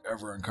think,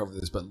 ever uncovered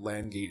this, but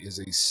Landgate is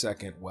a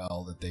second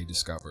well that they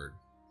discovered.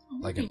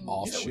 Like an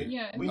offshoot.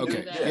 Yeah, we Okay,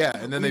 knew that. yeah,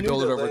 and then We they knew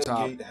build it that over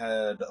top. Landgate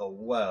had a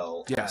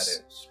well Yes.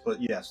 at it,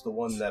 but yes, the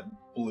one that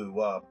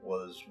blew up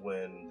was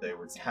when they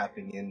were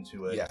tapping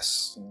into it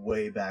Yes.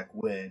 way back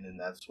when, and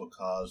that's what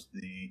caused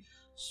the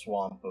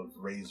swamp of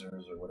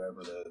razors or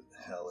whatever the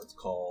hell it's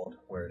called,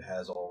 where it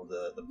has all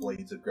the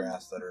blades of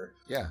grass that are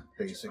Yeah.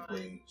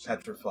 basically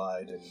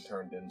petrified and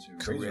turned into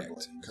razor Correct.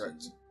 blades.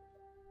 Correct.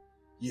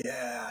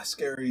 Yeah,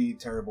 scary,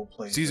 terrible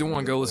place. Season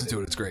 1, go listen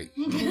to it. It's great.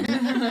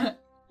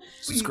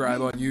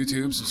 Subscribe on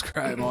YouTube.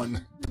 Subscribe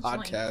on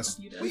podcast.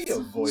 We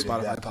avoided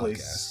Spotify that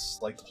place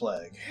like the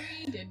plague.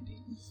 We did.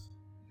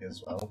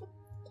 As well.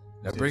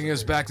 Now, bringing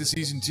us back to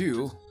season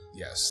 2.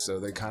 Yes, so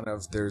they kind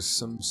of there's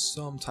some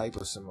type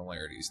of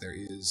similarities. There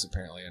is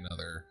apparently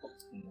another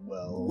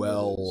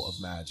well of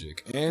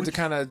magic, and to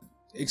kind of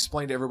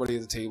explain to everybody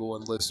at the table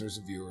and listeners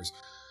and viewers,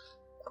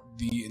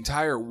 the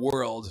entire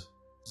world.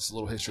 Just a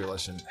little history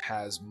lesson,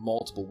 has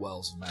multiple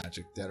wells of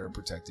magic that are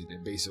protected,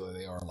 and basically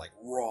they are like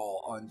raw,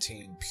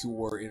 untamed,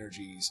 pure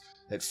energies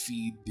that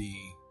feed the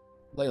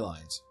ley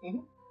lines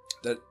Mhm.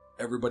 that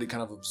everybody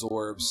kind of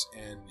absorbs.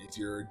 And if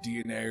your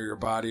DNA or your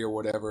body or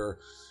whatever,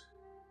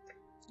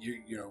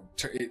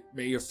 it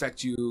may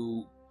affect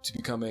you to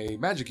become a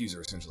magic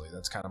user. Essentially,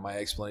 that's kind of my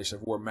explanation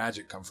of where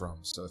magic come from.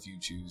 So if you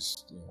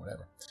choose,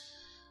 whatever.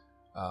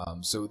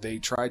 So they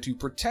try to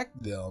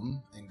protect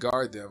them and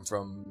guard them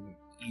from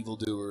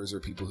evildoers or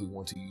people who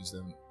want to use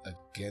them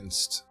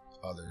against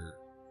other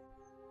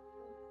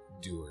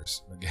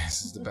doers, I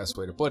guess is the best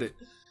way to put it.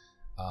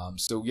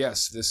 So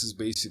yes, this is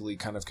basically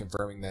kind of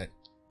confirming that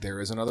there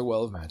is another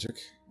well of magic,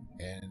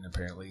 and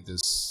apparently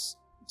this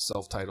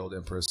self-titled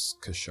Empress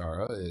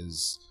Kashara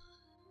is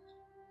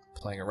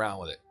playing around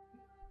with it.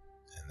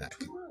 And that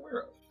Which we were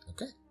aware of.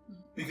 okay.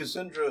 Because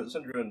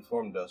Syndra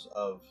informed us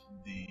of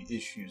the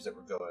issues that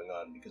were going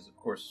on, because of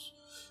course,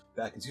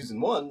 back in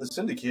season 1, the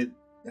Syndicate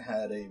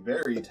had a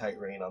very tight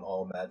rein on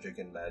all magic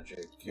and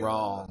magic.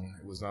 Wrong.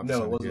 It was not no,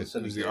 the it wasn't Syndicate.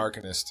 It was the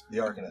Syndicate. Arcanist. The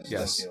Arcanist,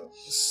 Yes. thank you.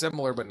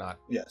 Similar but not.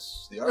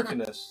 Yes, the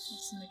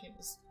Arcanists. Syndicate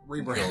was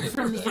Rebranded.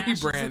 from the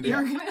ashes of the Rebranded.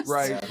 Arcanists.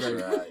 Right, That's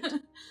right.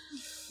 right.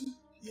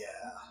 Yeah.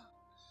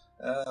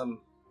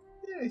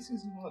 Yay,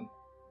 season 1.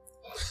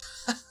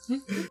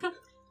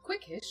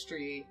 Quick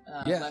history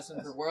Yeah.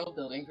 lesson for world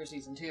building for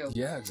season 2.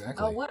 Yeah,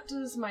 exactly. What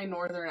does my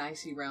northern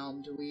icy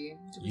realm? Do we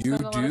You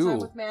spend a lot of do. time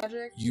with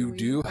magic? You we-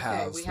 do okay,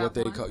 have we what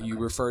they one? call. You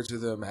Okay. refer to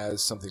them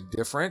as something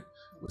different,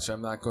 which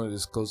I'm not going to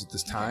disclose at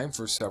this time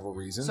for several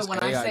reasons. So when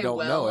A, I say don't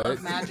well know it.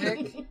 of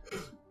magic,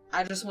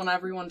 I just want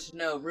everyone to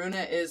know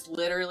Runa is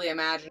literally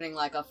imagining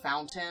like a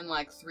fountain,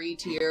 like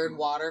 3-tiered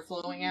water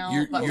flowing out.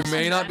 You but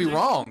may not be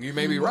wrong. You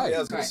may be right. Yeah, I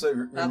was going Right. to say,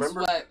 That's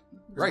remember, what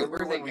Right.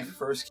 remember we're when we thinking.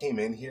 first came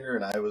in here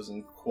and I was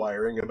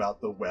inquiring about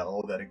the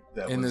well that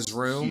In was this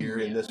room? here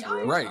in this Oh,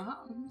 room? Right. uh-huh.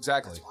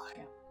 Exactly. That's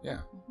why.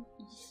 Yeah.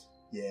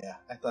 Yeah,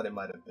 I thought it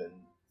might have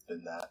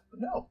been that, but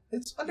no,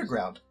 it's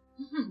underground.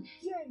 Mhm.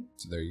 Yay!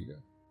 So there you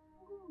go.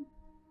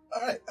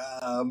 All right.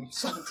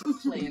 So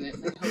Playing it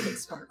and I hope it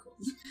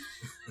sparkles.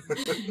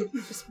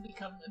 Just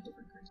become a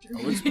different creature.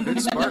 Oh,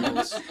 it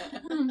sparkles.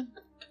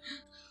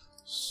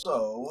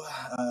 So,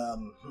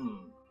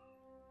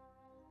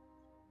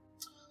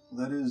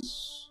 that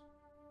is,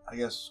 I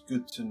guess,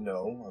 good to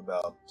know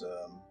about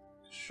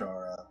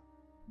Kashara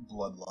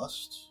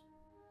Bloodlust.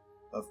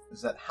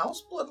 Is that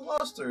House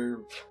Bloodlust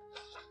or?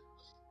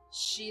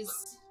 She's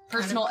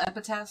Personal kind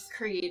epitaph. of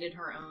created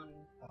her own.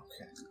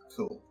 Okay,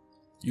 cool.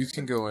 You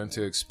can go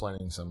into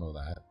explaining some of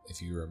that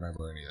if you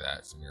remember any of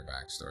that from your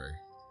backstory.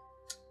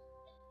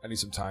 I need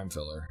some time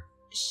filler.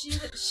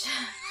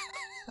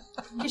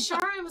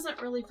 Kashara wasn't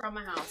really from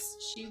a house.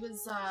 She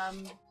was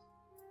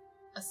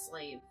a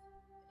slave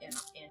in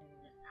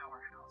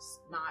our house,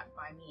 not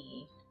by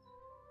me.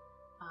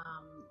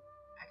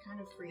 I kind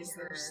of freed Is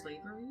her. there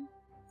slavery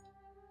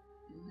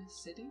in this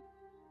city?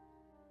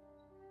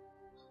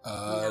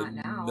 Not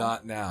now.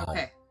 Not now.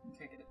 Okay.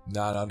 Okay, get it.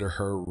 Not under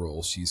her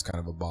rule. She's kind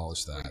of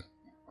abolished that.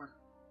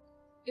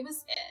 It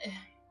was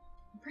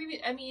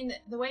previous. I mean,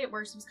 the way it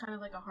works was kind of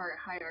like a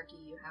hierarchy.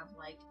 You have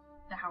like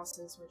the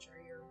houses, which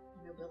are your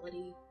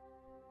nobility,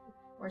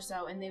 or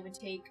so, and they would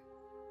take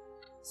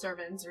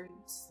servants or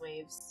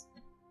slaves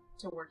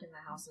to work in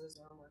the houses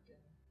or work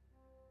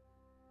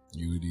in.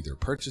 You would either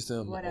purchase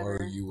them or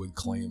Whatever. you would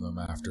claim them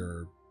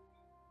after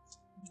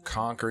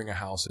conquering a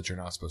house that you're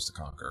not supposed to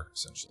conquer,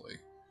 essentially.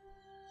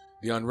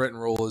 The unwritten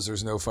rule is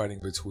there's no fighting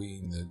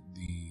between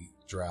the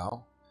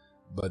drow,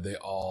 but they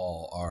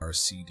all are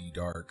seedy,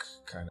 dark,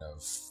 kind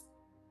of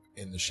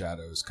in the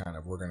shadows, kind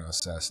of, we're going to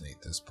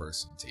assassinate this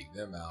person, take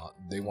them out.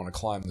 They want to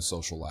climb the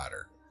social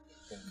ladder.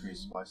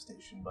 Increase my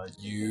station by...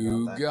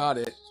 You got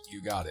it.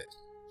 You got it.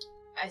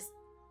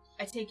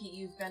 I take it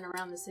you've been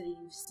around the city,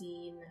 you've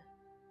seen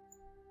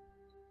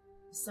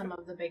some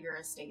of the bigger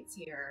estates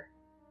here.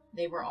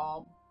 They were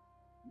all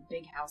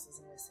big houses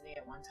in the city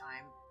at one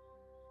time.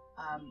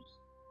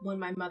 When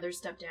my mother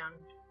stepped down,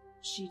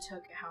 she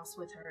took a house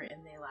with her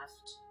and they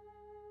left.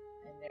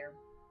 And they're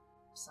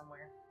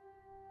somewhere.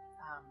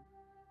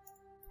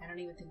 I don't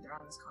even think they're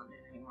on this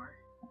continent anymore.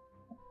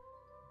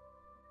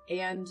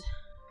 And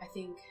I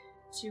think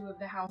 2 of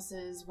the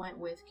houses went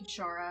with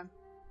Kishara.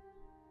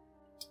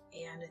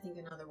 And I think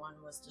another one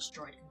was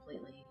destroyed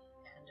completely,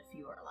 and a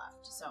few are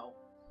left. So,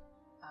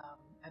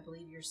 I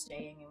believe you're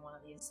staying in one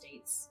of the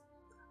estates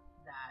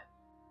that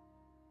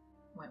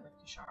went with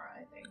Kishara,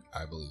 I think.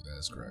 I believe that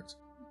is correct.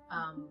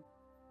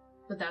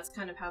 But that's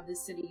kind of how this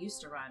city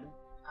used to run,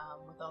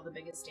 with all the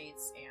big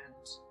estates.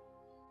 And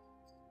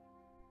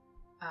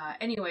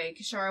anyway,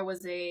 Kishara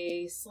was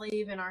a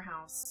slave in our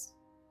house,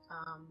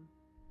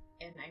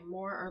 and I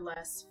more or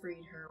less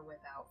freed her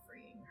without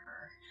freeing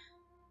her.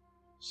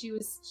 She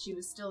was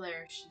still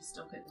there. She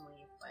still couldn't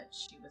leave, but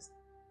she was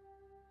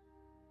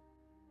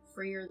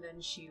freer than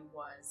she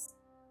was.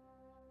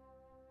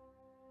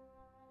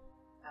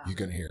 You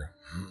can hear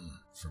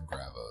from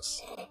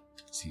Gravos.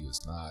 He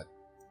was not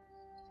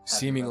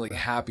seemingly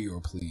happy or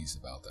pleased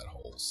about that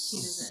whole. He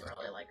doesn't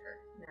really like her.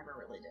 Never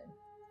really did.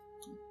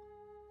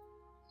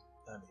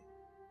 I mean,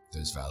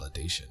 there's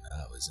validation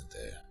now, isn't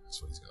there? That's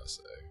what he's gonna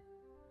say.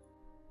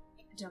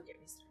 Don't get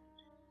me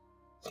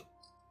started.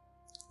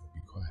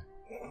 Be quiet.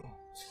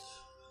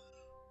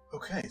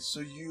 Okay,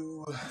 so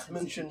you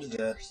mentioned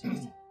that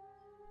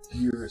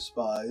your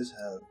spies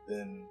have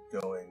been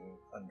going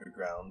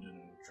underground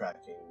and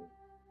tracking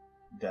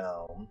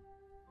down.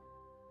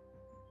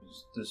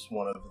 Is this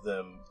one of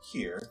them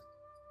here?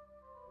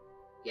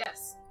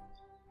 Yes.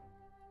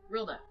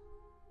 Rilda.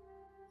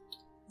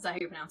 Is that how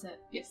you pronounce it?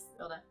 Yes.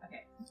 Rilda.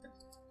 Okay.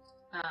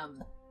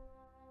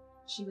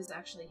 She was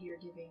actually here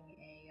giving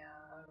a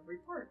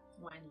report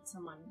when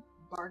someone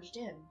barged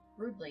in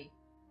rudely.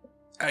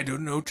 I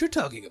don't know what you're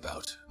talking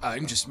about.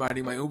 I'm just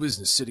minding my own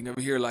business, sitting over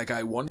here like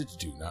I wanted to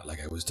do, not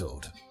like I was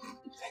told.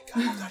 Thank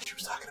God, I thought she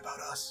was talking about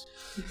us.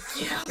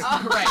 Yeah.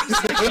 Right.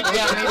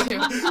 Yeah, me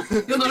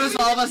too. You'll notice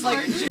all of us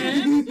like,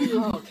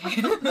 oh,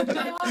 okay.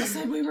 I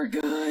said we were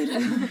good.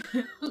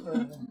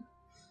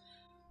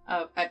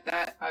 At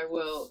that, I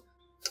will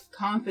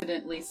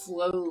confidently,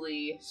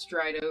 slowly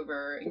stride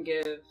over and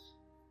give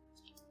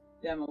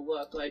them a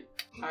look,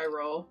 like eye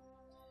roll,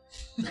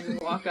 and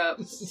walk up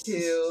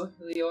to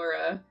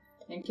Leora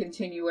and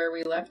continue where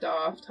we left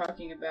off,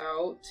 talking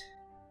about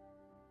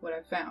what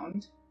I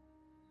found.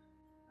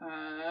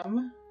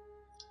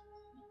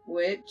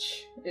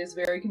 Which is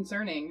very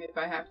concerning, if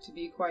I have to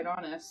be quite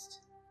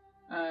honest.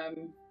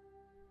 It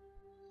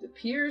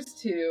appears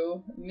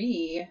to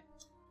me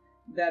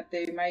that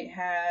they might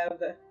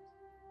have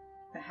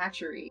a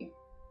hatchery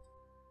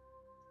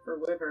for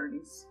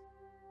wyverns.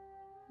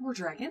 We're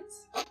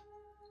dragons?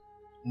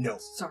 No.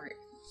 Sorry.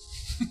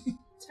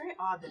 It's very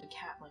odd that a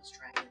cat likes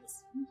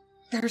dragons.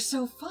 They're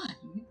so fun.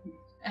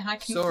 And I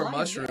can So fly are in the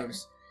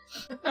mushrooms.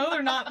 No,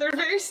 they're not. They're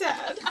very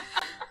sad.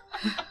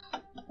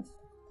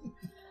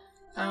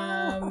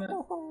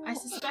 I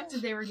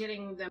suspected they were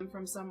getting them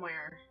from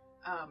somewhere.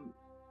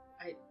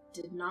 I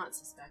did not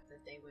suspect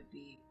that they would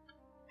be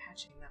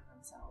hatching them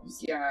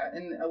themselves. Yeah,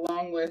 and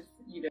along with,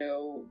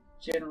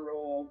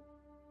 general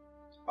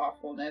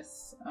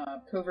awfulness,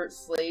 covert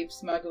slave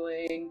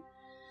smuggling.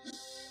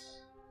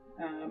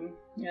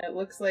 It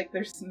looks like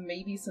there's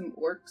maybe some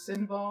orcs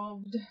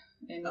involved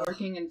in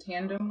working in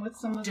tandem with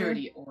some of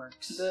dirty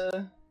orcs.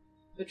 the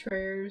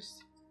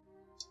betrayers.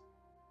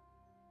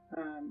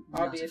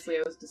 Obviously,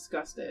 I was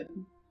disgusted.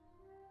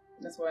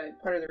 That's why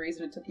part of the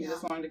reason it took me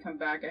this long to come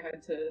back. I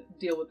had to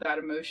deal with that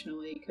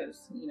emotionally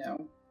because,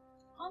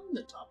 On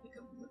the topic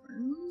of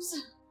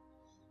wyverns,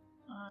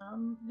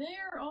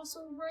 they're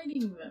also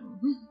writing them.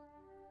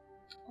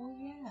 Oh,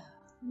 yeah.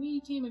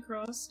 We came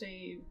across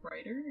a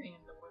writer and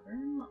a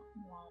wyvern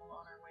while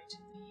on our way to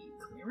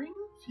the clearing.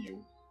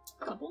 Few.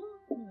 Couple.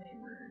 They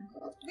were.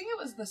 I think it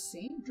was the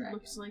same dragon.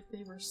 Looks like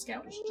they were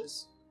scouting.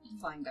 Just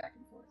flying back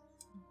and forth.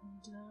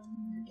 And,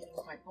 They're getting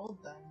quite bold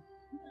then.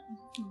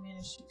 we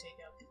managed to take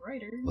out the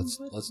writer.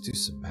 Let's do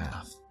some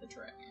math. The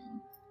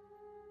dragon.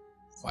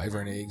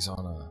 Wyvern eggs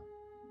on a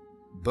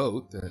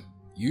boat that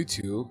you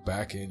two,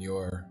 back in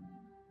your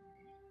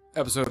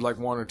episode like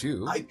 1 or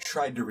 2. I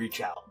tried to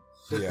reach out.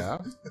 Yeah.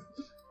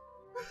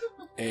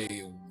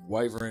 A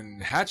wyvern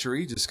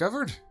hatchery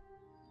discovered,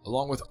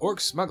 along with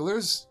orc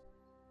smugglers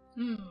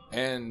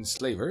and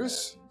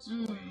slavers.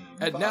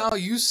 And now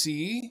you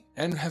see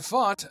and have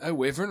fought a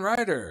wyvern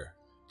rider.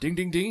 Ding,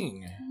 ding,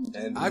 ding.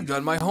 And I've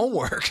done my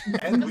homework.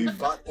 And we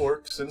fought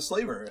orcs and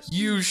slavers.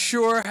 You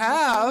sure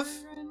have.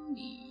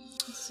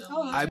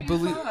 So I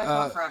believe. I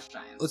thought frost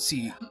giants. Let's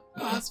see. oh,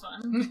 that's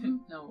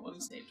fun. No, What we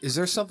saved. Is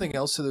there something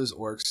else to those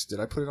orcs? Did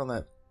I put it on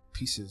that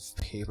piece of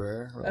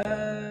paper?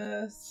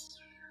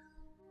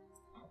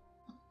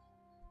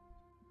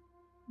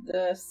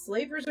 The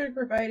slavers are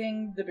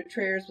providing the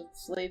betrayers with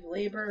slave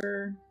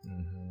labor,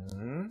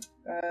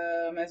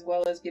 Mm-hmm. as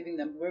well as giving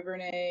them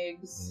wyvern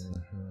eggs,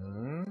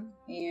 Mm-hmm.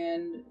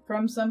 and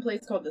from some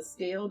place called the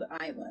Scaled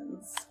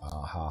Islands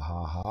Ah ha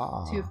ha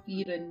ha. to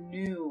feed a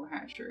new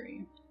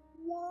hatchery.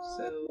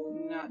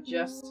 So not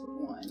just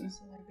one.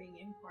 So they're being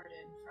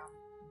imported from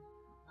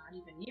not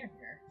even near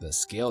here. The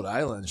Scaled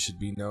Islands should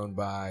be known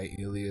by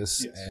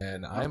Ilias Yes.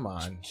 and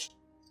Aimon.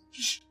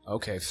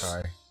 Okay,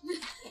 sorry.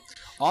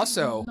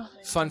 Also,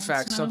 fun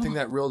fact, something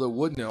that Rilda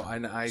would know,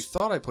 and I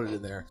thought I put it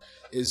in there,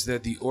 is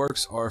that the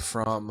orcs are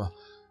from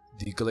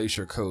the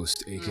Glacier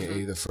Coast,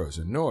 aka the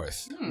Frozen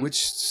North,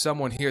 which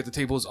someone here at the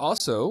table is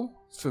also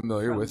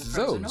familiar From with the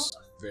Frozen those.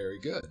 North. Very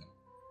good.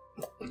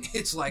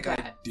 It's like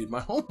I did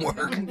my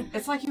homework.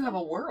 It's like you have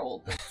a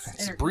world.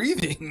 It's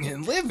breathing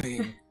and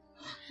living.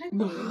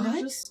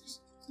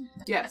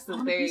 Yes,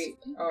 that they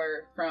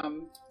are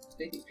from.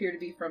 They appear to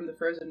be from the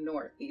Frozen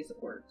North. These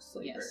orc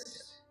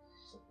slavers,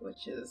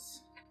 which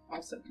is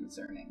also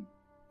concerning.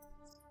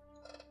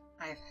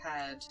 I've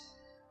had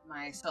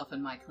myself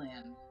and my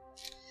clan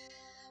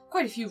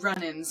quite a few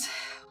run-ins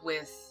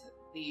with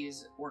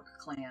these orc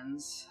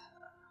clans.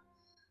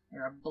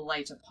 They're a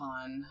blight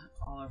upon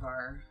all of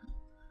our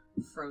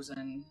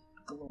frozen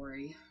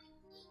glory.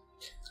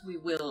 We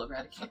will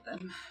eradicate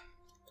them.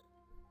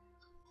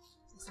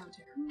 They sound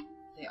terrible.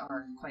 They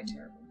are quite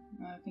terrible.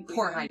 I think we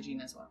Poor have- hygiene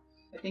as well.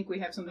 I think we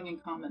have something in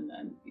common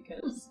then,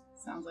 because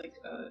it sounds like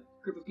a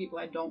group of people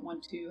I don't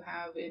want to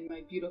have in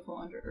my beautiful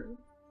Underearth.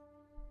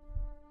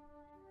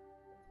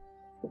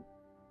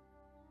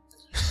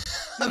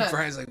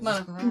 Brian's like,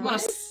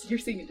 You're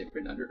seeing a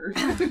different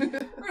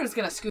Underearth. We're just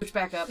gonna scooch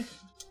back up.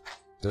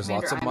 there's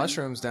Commander lots of Ivan.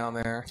 mushrooms down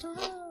there.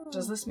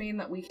 Does this mean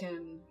that we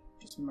can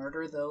just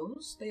murder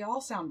those? They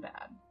all sound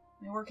bad.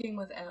 They're working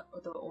with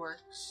the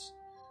orcs.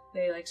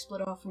 They like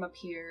split off from up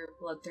here,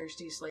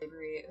 bloodthirsty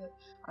slavery.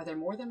 Are there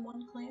more than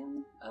one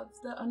clan of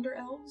the Under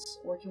Elves,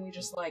 or can we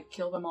just like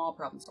kill them all?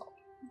 Problem solved.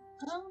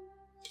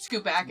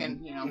 Scoot back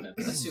and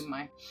assume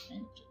my.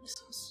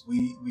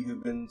 We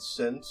have been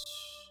sent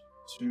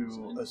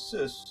to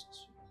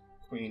assist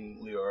Queen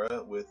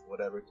Leora with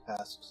whatever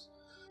tasks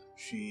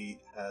she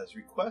has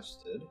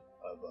requested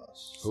of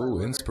us. Oh,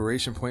 However,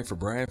 inspiration point for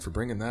Brian for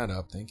bringing that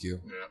up. Thank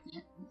you. Yeah.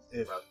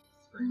 If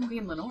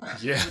Queen Lenora.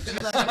 Yeah. Would you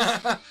like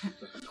us,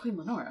 Queen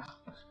Lenora,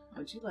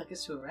 would you like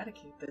us to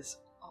eradicate this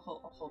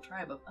awful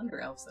tribe of Under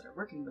Elves that are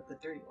working with the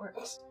dirty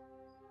orcs?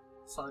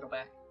 Slide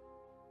back.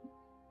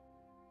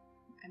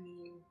 I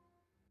mean,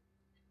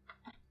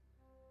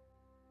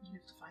 you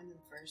have to find them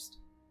first.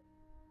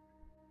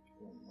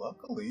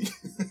 luckily,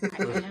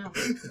 I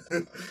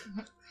know.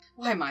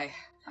 Why, my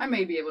I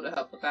may be able to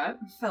help with that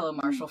fellow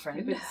martial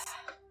friend.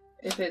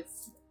 if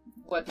it's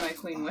what my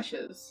queen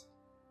wishes.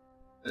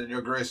 And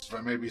Your Grace, if I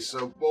may be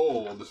so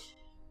bold,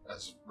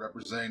 as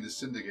representing the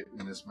syndicate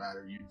in this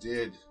matter, you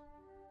did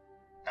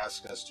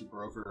ask us to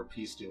broker a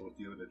peace deal with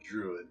you and a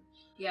druid.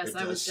 Yes, It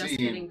I was does just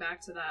seem- getting back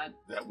to that.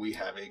 That we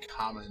have a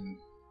common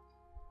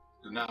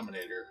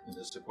denominator in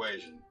this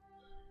equation.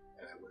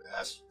 And I would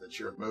ask that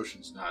your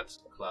emotions not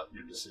cloud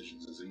your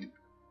decisions as either.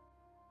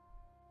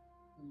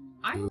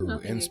 I have Ooh,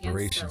 nothing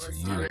inspiration against for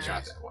Celestina. you. I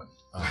got that one.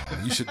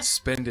 You should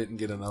spend it and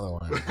get another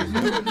one.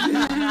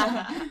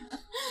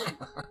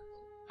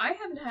 I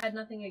haven't had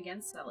nothing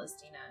against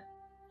Celestina.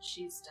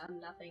 She's done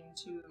nothing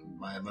to.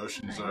 My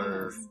emotions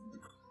are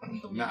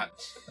not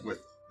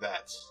with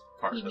that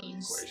part He of the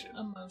means equation.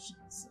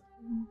 emotions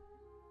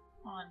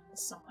on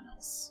someone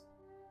else,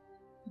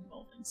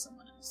 involving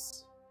someone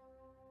else.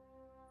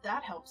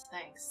 That helps,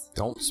 thanks.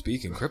 Don't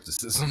speak in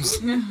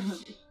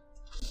crypticisms.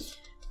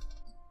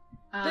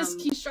 This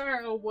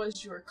Kishara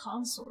was your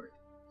consort,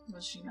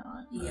 was she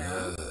not?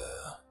 Yeah.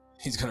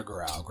 He's gonna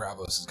growl.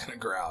 Gravos is gonna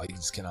growl. He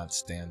just cannot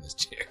stand this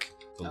chick.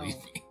 Believe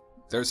me.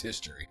 There's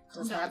history.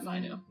 Does that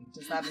mean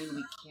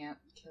we can't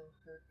kill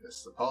her?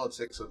 It's the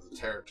politics of the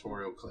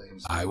territorial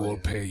claims. I will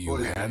pay you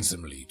Poison.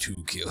 handsomely to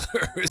kill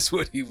her, is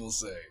what he will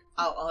say.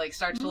 I'll like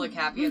start to look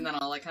happy, and then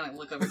I'll like kind of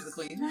look over to the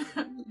queen.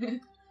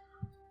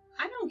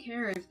 I don't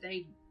care if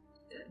they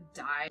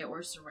die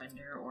or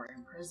surrender or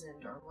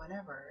imprisoned or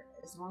whatever,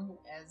 as long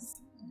as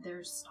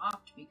they're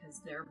stopped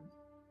because they're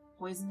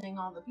poisoning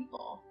all the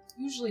people.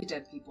 Usually,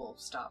 dead people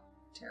stop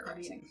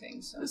terrorizing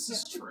things. So This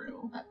is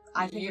true.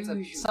 I think it's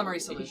a summary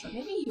solution.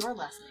 Maybe your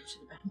last name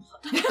should have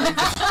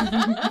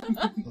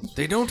been Blood.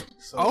 They don't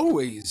So-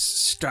 always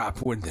stop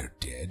when they're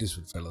dead, is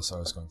what Velasar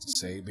was going to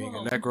say, being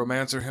a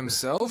necromancer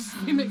himself.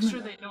 We make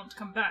sure they don't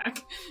come back.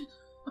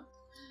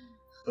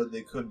 but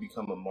they could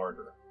become a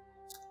martyr.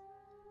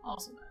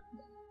 Also, that.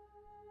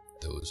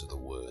 Those are the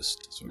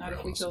worst. is what Not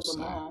if we Gravos kill will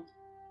them say. all.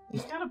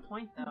 You've got a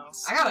point, though.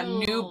 I got a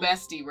new Still-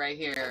 bestie right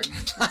here.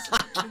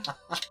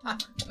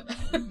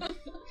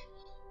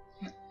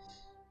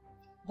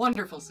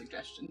 Wonderful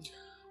suggestion.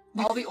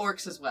 All the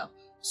orcs as well.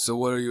 So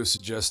what are you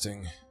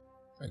suggesting,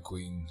 my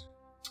queen?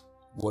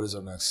 What is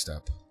our next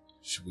step?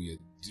 Should we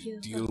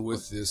deal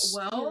with this?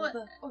 Well,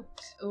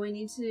 we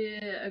need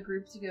a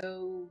group to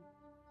go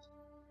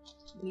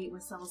meet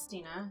with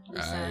Celestina.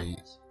 You said.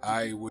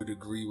 I would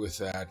agree with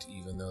that,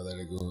 even though that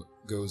it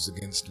goes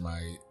against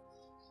my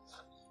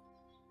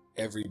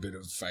every bit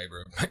of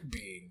fiber of my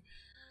being.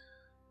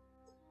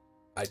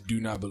 I do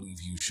not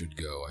believe you should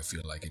go. I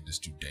feel like it is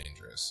too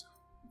dangerous.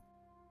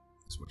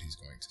 That's what he's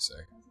going to say.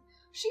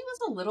 She was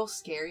a little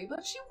scary,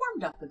 but she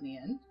warmed up in the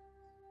end.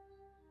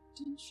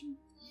 Didn't she?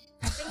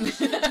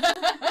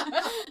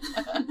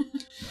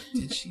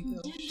 Did she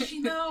though? Did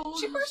she though?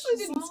 She personally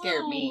didn't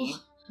scare me.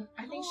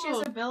 I think she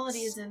has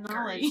abilities and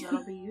knowledge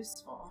that'll be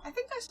useful. I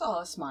think I saw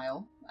a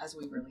smile as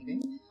we were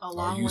leaving.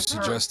 Are you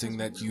suggesting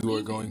that you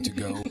are going to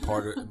go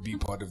be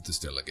part of this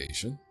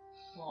delegation?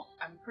 Well,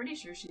 I'm pretty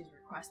sure she's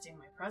requesting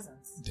my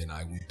presence. Then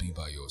I will be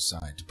by your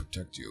side to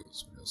protect you,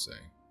 is what he'll say.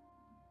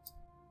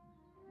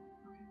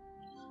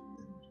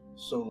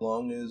 So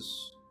long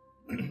as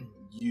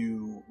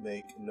you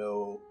make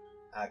no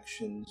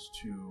actions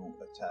to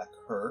attack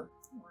her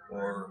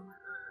or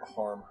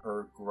harm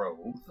her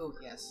grove, Oh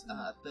yes,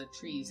 the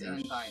trees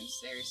and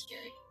vines, very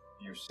scary.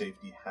 your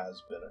safety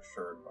has been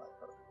assured by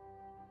her.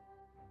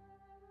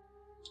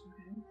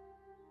 Okay.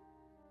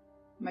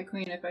 My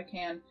queen, if I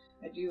can,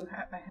 I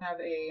have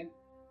a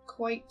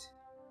quite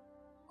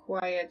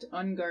quiet,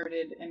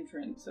 unguarded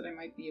entrance that I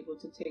might be able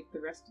to take the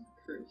rest of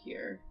the crew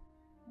here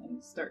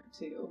and start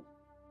to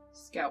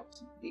scout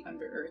the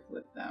Underearth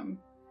with them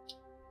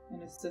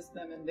and assist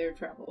them in their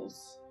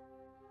travels.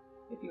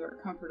 If you are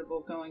comfortable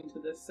going to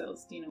this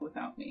Celestina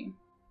without me.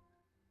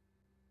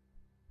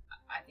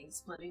 I think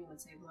splitting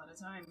would save a lot of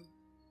time.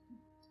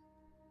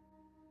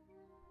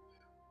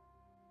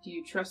 Do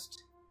you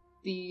trust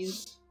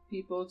these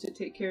people to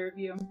take care of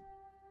you?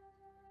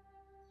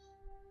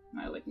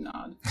 I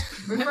nod.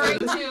 Referring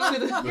to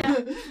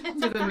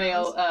to the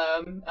male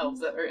elves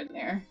that are in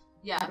there.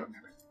 Yeah. I don't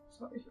remember.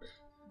 Sorry.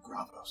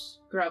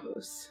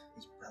 Gravos.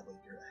 He's probably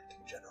your acting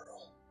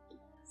general.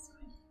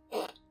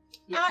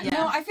 Yeah.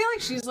 No, I feel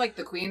like she's like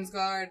the Queen's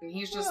Guard, and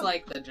he's just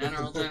like the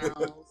generals,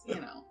 you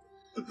know.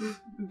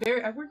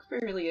 I work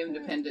fairly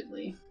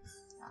independently.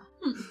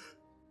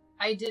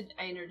 I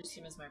introduced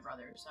him as my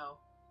brother, so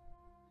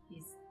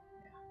he's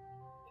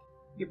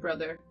Your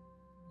brother.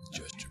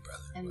 Just your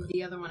brother. and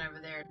the other one over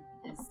there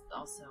is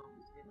also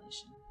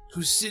relation.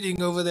 Who's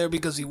sitting over there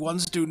because he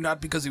wants to,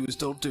 not because he was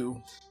told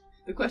to.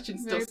 The question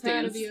still Very proud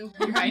stands, of you.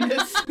 Your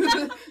Highness.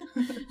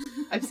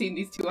 I've seen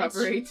these two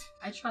operate.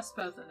 I trust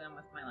both of them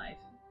with my life,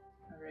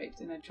 Alright,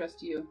 and I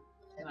trust you.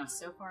 and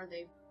so far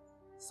they've.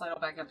 Sidle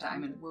back up to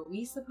Iman. Were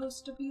we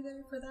supposed to be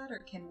there for that, or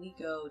can we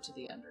go to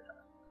the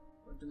Underdark?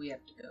 Or do we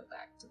have to go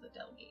back to the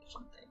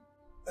delegation thing?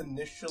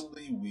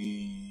 Initially,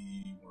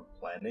 we were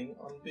planning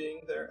on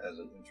being there as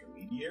an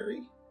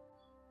intermediary,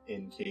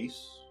 in case,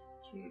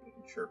 to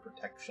ensure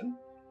protection.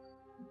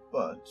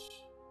 But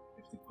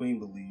if the Queen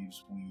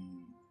believes we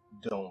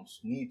don't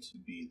need to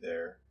be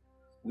there,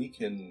 we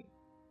can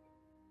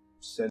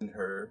send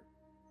her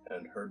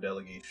and her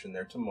delegation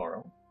there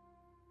tomorrow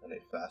on a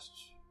fast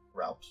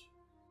route,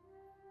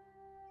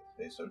 if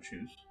they so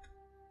choose,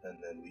 and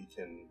then we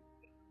can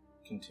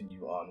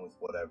continue on with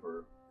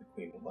whatever the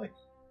Queen would like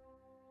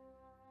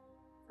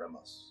from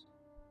us.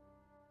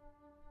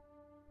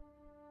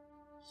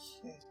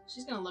 Okay.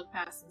 She's gonna look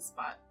past and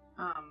spot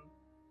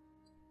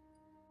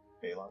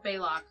Balok?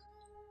 Baylock,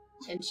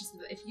 and she said,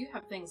 "If you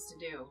have things to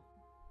do,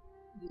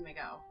 you may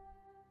go."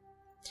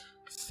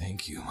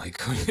 Thank you, my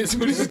queen, is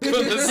what he's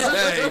gonna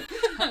say.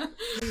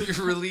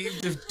 You're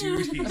relieved of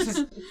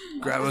duties.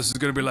 Gravos is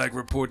gonna be like,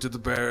 report to the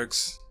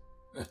barracks.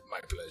 My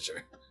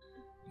pleasure.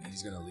 And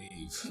he's gonna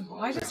leave.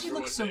 Why does he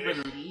look so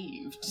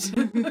relieved?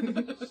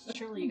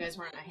 Surely you guys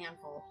weren't a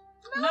handful.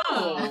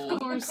 No! Of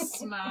course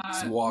He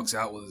not. walks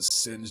out with his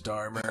singed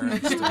armor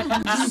and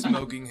still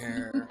smoking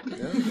hair.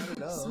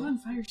 So on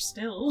fire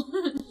still.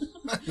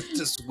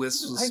 Just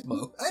wisps of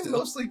smoke. I still.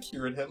 mostly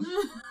cured him.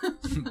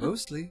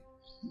 Mostly.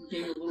 I'm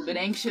getting a little bit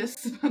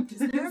anxious about this.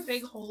 Is there a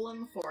big hole in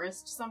the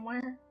forest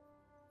somewhere?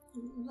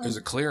 There's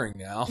a clearing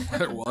now.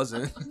 There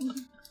wasn't.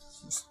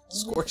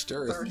 Scorched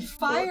earth.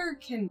 Fire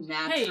can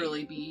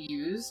naturally be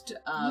used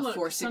Look,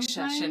 for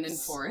succession in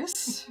sometimes-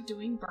 forests.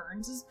 Doing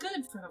burns is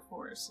good for the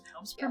forest. It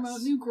helps Yes.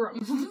 promote new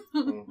growth.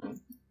 Mhm.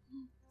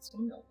 So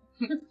no.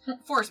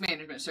 Forest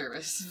management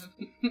service.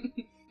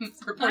 I'm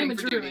Reporting a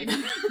for druid.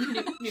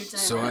 duty.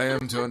 So I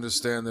am to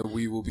understand that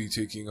we will be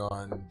taking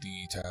on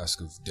the task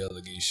of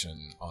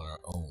delegation on our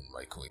own,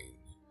 my queen.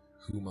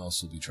 Whom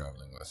else will be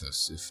traveling with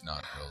us, if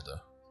not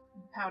Hilda?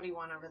 Pouty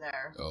one over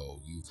there. Oh,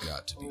 you've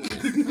got to be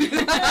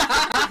kidding.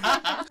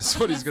 That's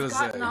what he's gonna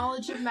Got say.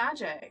 knowledge of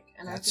magic.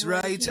 And I That's feel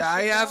like he right, should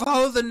I have go.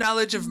 all the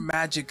knowledge of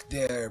magic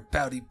there,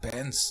 Pouty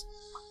Pants.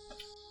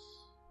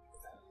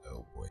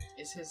 Oh boy.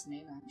 Is his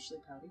name actually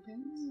Pouty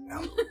Pants?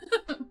 No.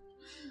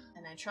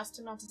 And I trust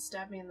him not to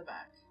stab me in the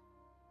back.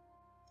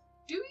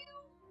 Do you?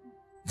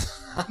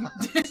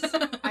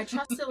 I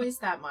trust at least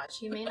that much.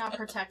 He may not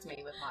protect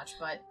me with much,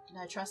 but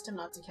I trust him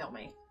not to kill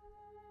me.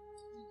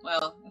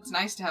 Well, it's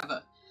nice to have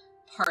a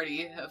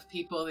party of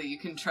people that you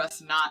can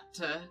trust not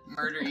to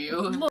murder you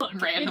Look,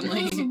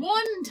 randomly. it was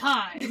one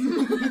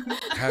time.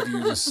 Have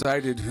you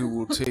decided who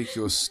will take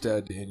your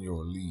stead in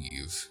your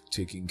leave,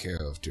 taking care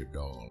of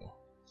Terdal?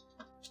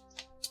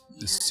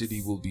 The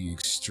city will be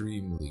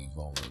extremely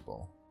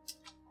vulnerable.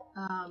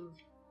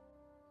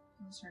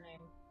 What's her name?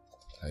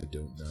 I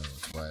don't know.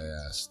 That's why I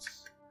asked.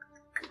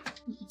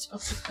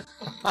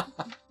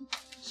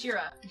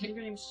 Shira. I think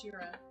her name's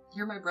Shira.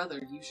 You're my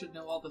brother. You should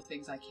know all the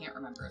things I can't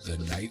remember. The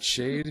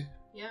Nightshade?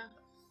 Yeah.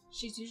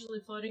 She's usually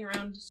floating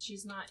around.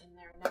 She's not in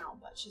there now,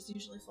 but she's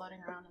usually floating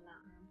around in that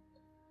room.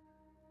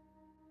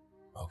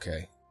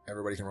 Okay.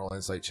 Everybody can roll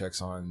insight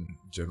checks on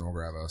General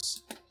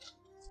Gravos.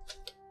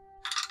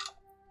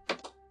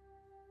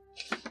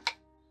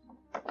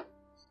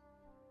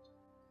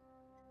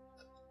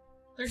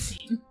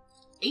 13.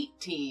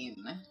 18.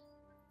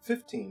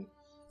 15.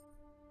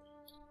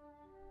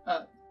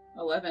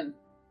 11.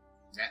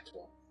 Nat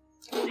 12.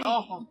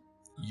 Oh,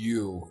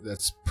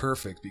 That's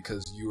perfect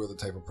because you are the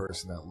type of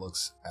person that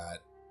looks at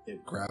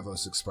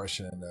Gravos'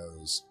 expression and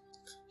knows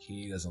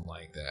he doesn't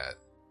like that.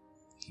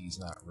 He's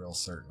not real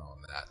certain on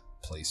that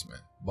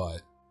placement.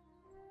 But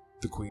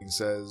the queen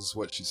says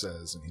what she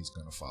says and he's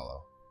going to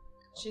follow.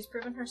 She's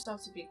proven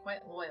herself to be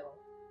quite loyal.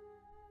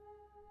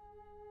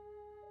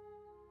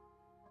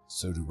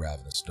 So do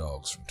ravenous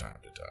dogs from time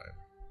to time.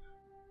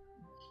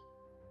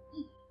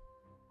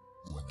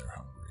 When they're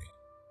hungry.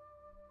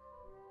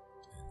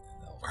 And then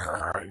they'll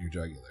your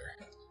jugular.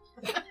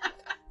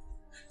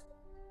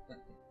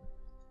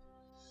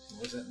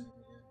 What was that name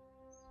again?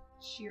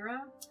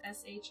 Shira,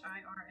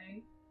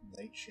 S-H-I-R-A.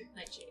 Nightshade.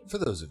 Nightshade. For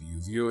those of you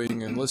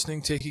viewing and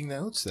listening, taking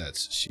notes,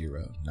 that's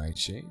Shira,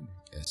 Nightshade,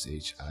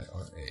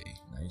 S-H-I-R-A.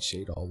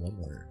 Nightshade, all one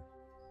word.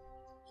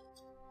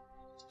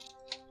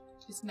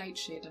 is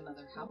Nightshade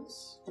another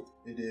house?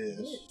 It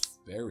is.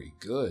 Very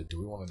good. Do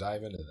we want to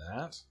dive into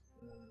that?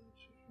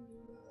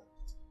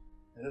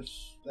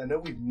 I know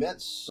we've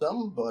met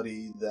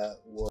somebody that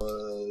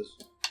was.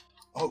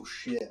 Oh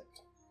shit.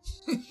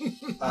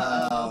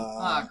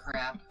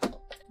 Crap.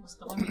 Was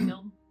the one we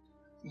killed?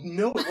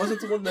 No, it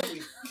wasn't the one that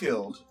we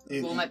killed.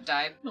 The one that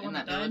died The in one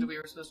that that died? village we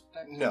were supposed to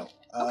protect? No.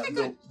 Okay,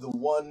 good. The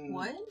one.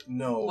 What?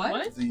 No.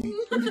 What? The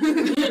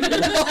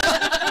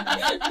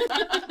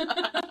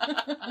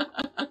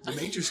The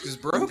Matrix is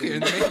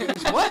broken.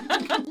 What?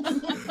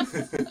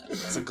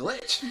 It's a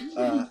glitch.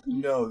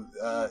 No.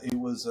 It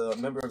was a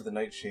member of the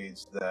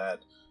Nightshades that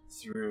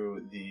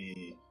threw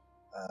the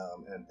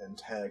and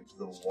tagged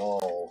the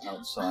wall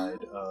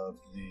outside of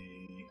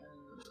the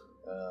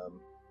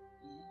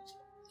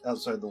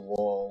outside the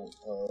wall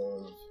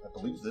of, I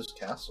believe, this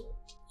castle.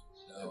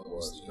 It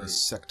was the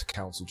sect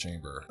council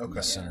chamber in Okay.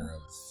 the center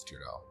of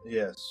Tyrell.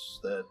 Yes,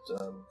 that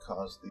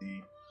caused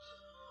the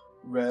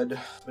red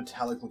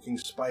metallic-looking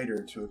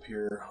spider to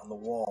appear on the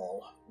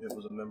wall. It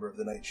was a member of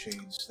the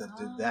Nightshades that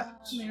did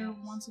that. They were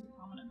once a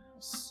prominent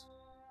house.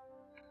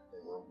 They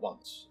were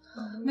once.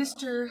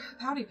 Mr.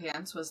 Pouty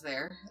Pants was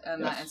there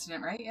in that Yes.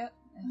 incident, right? Yes.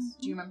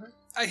 Do you remember?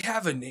 I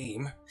have a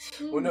name.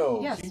 Well,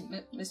 no. Yes, he-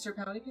 Mr.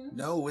 Pouty Pants?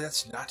 No,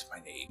 that's not my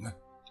name.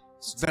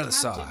 It's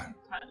Velisar.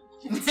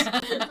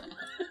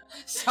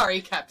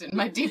 Sorry, Captain.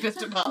 My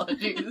deepest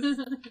apologies.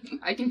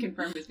 I can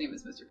confirm his name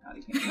is Mr.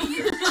 Pouty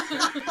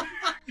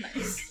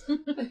Pants.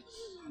 Nice.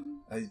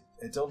 I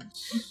don't.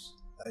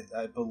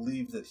 I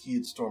believe that he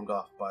had stormed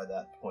off by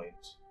that point.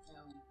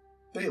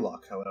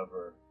 Baylock,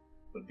 however,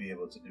 would be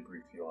able to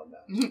debrief you on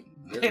that.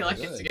 Very Baylock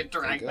good. gets to get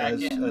dragged Very back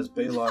good. in. As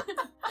Baylock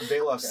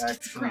Grab by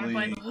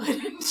actually. the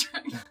hood and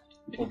drag it.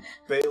 Well,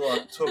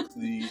 Baylock took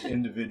the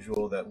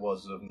individual that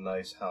was of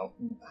nice house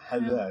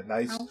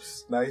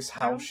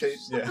shape.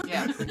 Yeah.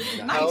 Yeah.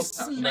 House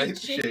Nice.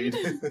 nightshade.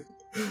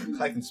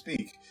 I can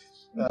speak.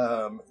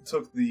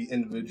 Took the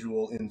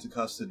individual into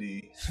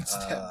custody. It's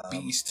that Um,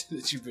 beast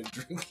that you've been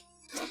drinking.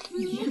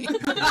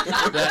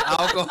 That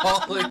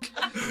alcoholic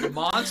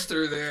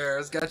monster there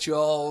has got you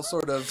all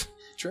sort of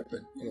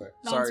tripping. Anyway,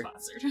 sorry.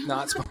 Non-sponsored.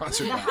 Not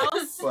sponsored The by.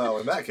 house, Well,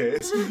 in that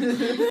case,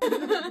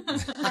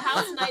 the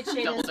house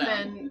Nightshade Double has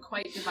down. been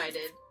quite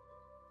divided.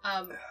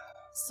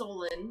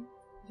 Solon,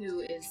 who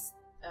is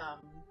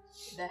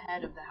the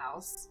head of the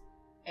house,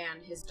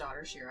 and his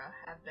daughter Shira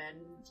have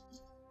been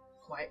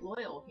quite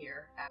loyal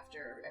here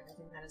after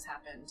everything that has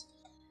happened.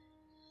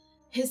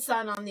 His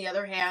son, on the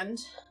other hand,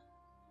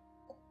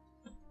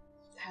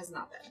 has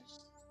not been.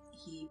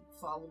 He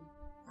followed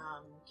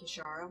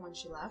Kishara when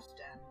she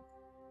left, and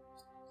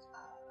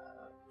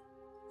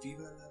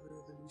Viva la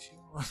revolution.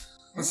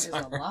 There's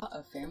a lot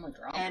of family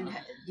drama. And-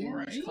 in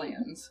right. these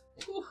clans.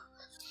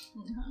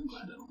 I'm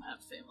glad I don't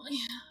have family.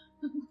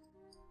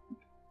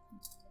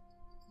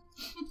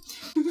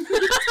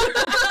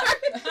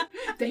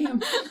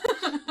 Damn.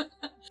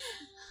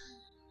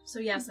 So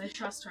yes, I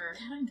trust her.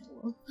 I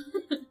know.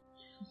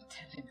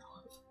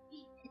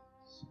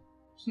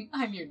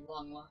 I'm your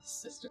long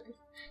lost sister.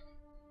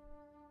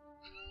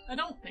 I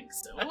don't think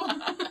so.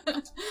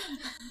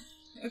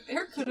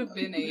 There could have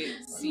been a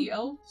sea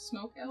elf,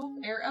 smoke elf,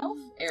 air elf,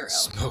 air elf.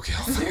 Smoke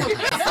elf.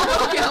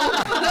 Smoke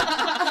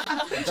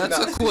elf. That's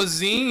a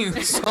cuisine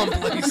in some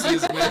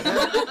places, man.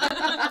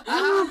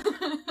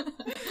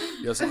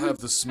 Yes, I'll have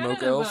the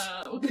smoke elf.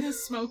 What kind of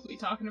smoke we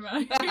talking about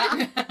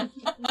here?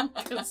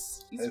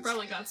 Because he's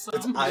probably got It's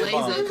some.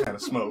 Ivon kind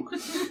of smoke.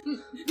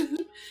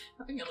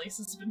 I think Elise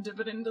has been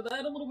dipping into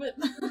that a little bit.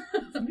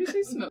 Did you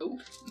say smoke?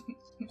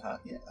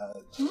 Yeah.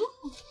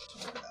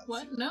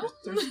 What? No?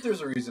 There's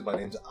a reason my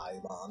name's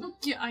Ivon.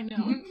 Yeah, I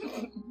know.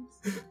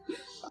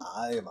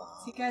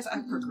 Ivon. See, guys,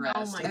 I've progressed.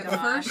 Oh my At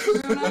gosh.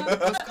 first, Runa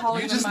was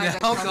calling You them just by now the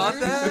got colors,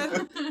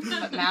 that?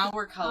 but now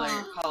we're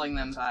calling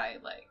them by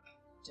like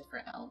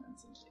different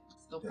elements and things.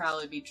 They'll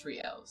probably be tree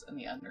elves and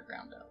the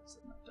underground elves,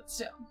 but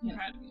still, I'm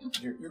proud of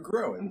you. You're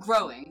growing. I'm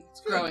growing.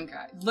 It's growing,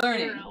 guys.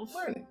 Learning. Air elf.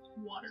 Learning.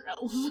 Water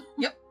elf.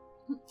 Yep.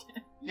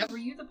 Okay. Were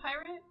you the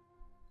pirate?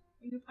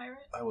 Are you a pirate?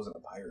 I wasn't a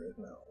pirate,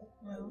 no.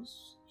 I No.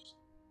 was just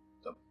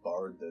a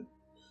bard that.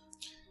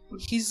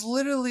 He's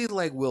literally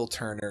like Will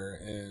Turner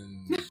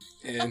in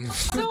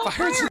So a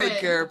Pirates of the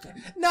pirate.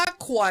 Caribbean. Not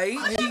quite.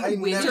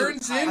 He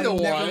turns into never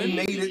one.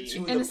 made it to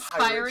An the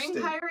aspiring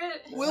pirate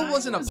pirate? Will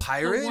wasn't a was the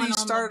pirate. one He on the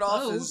started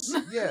off boat. as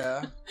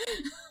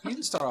He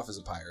didn't start off as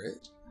a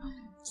pirate.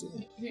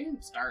 He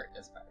didn't start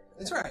as pirate.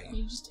 That's right.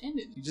 You just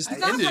ended. He just He's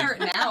not a ended pirate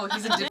now.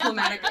 He's a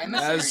diplomatic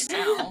emissary As-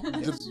 now.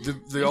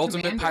 the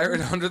ultimate commander.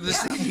 pirate under the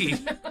Yeah.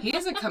 sea. He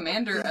is a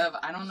commander of.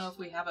 I don't know if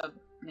we have a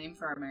name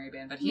for our merry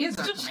band, but he is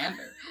our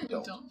commander.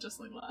 Don't just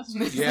like last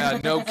week. Yeah,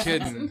 no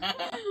kidding.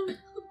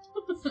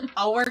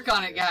 I'll work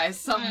on it, guys.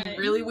 Something Alright.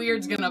 really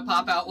weird's gonna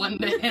pop out one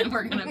day, and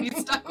we're gonna be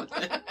stuck with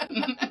it.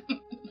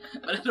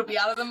 But it'll be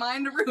out of the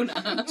mind of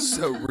Runa.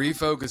 So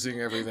refocusing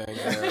everything.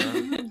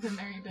 The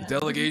Mary The Beth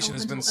delegation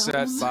has been Elemental set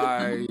elves.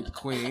 by the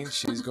Queen.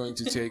 She's going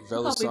to take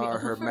Velisar,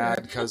 her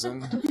mad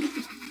cousin,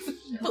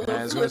 and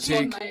is going to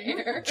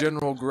take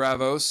General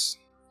Gravos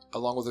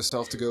along with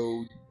herself to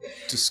go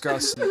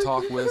discuss and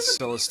talk with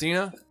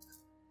Celestina.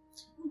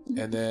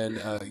 And then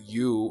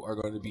you are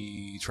going to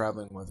be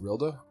traveling with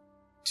Rilda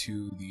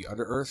to the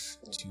Underearth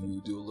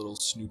to do a little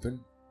snooping,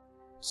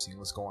 seeing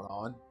what's going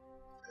on.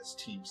 As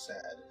Team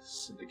Sad,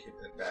 Syndicate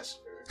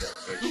Ambassador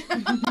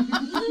delegation.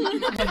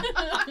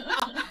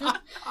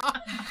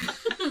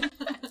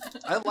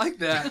 I like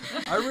that.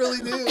 I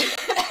really do.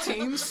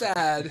 Team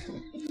Sad.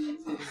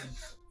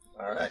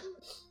 Alright.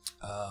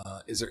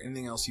 Is there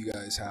anything else you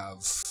guys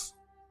have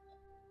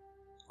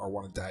or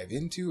want to dive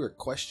into, or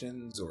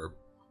questions, or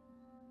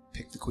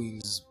pick the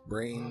Queen's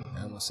brain?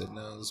 I almost said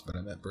nose, but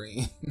I meant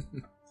brain.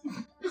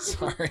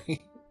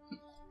 Sorry.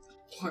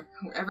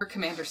 Wherever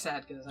Commander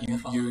Sad goes, I will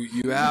follow.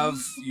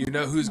 You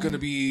know who's going to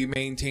be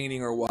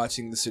maintaining or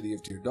watching the city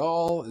of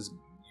Tyrdal.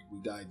 We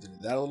dived into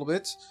that a little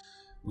bit.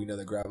 We know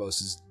that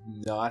Gravos is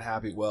not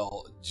happy.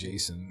 Well,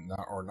 Jason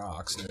or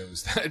Nox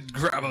knows that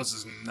Gravos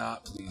is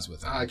not pleased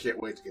with him. I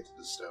can't wait to get to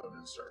the stone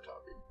and start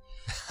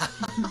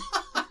talking.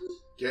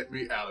 Get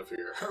me out of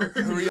here.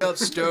 Hurry up,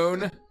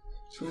 Stone.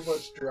 Too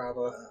much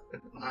drama.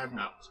 I'm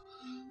out.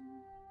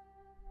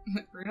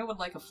 Runa would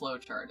like a flow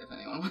chart if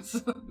anyone wants.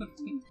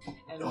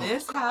 And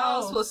this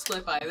house will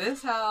split by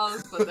this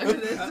house, but there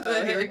this.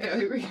 Here we go.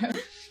 Here we go.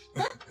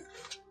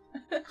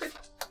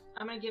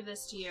 I'm gonna give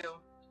this to you.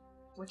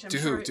 Which I'm To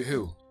sure who? To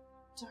who?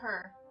 To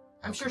her.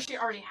 I'm Okay. sure she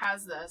already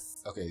has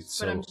this, Okay,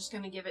 but I'm so just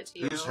gonna give it to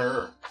you. Who's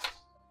her?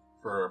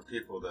 For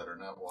people that are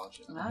not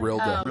watching.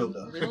 Rilda.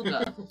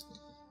 Rilda.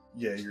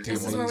 Yeah, you're This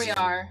is Amazing. where we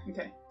are,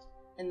 Okay.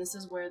 and this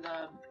is where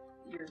that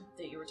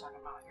you were talking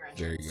about. Your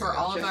There you entrance. go. For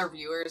all of our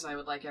viewers, I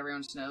would like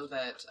everyone to know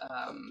that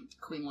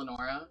Queen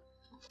Lenora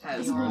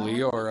has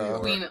Leora.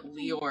 Queen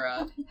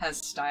Leora has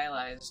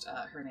stylized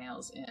her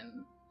nails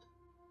in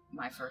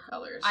my fur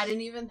colors. I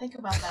didn't even think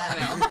about I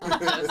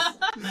that.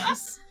 know.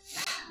 Nice.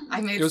 I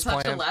made It was such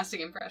a planned.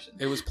 lasting impression.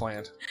 It was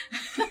planned.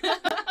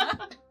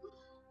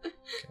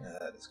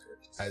 That is great.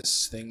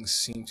 As things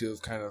seem to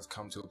have kind of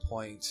come to a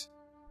point,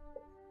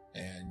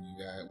 and you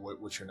guys,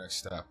 what's your next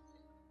step?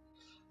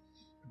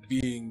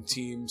 Being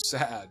Team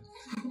Sad.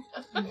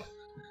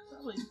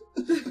 Probably.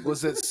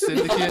 Was it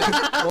Syndicate?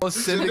 Well,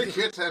 Syndicate.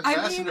 Syndicate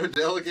Ambassador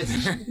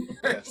delegation.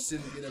 Yeah.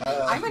 Syndicate.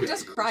 I would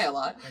just cry a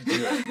lot.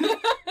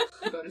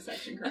 Bonus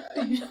action cry.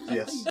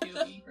 Yes. You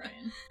be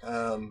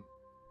Brian.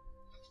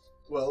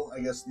 Well, I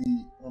guess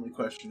the only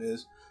question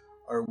is,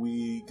 are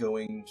we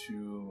going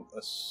to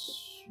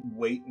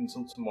wait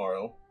until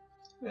tomorrow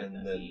Would that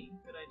then- be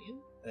a good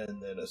idea?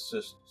 and then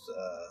assist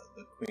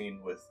the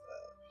Queen with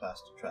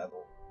faster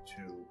travel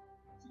to...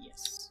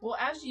 Yes. Well,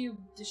 as you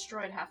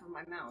destroyed half of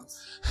my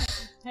mounts,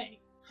 Hey.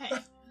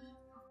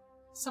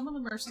 Some of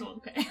them are still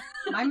okay.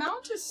 My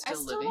mount is I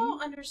still still living.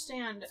 don't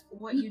understand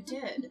what you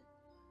did.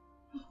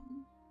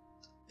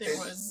 There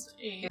was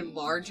A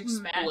large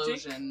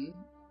explosion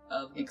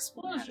of magic.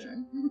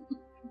 Explosion.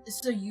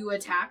 So you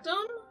attacked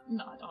them?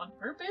 Not on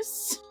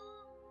purpose.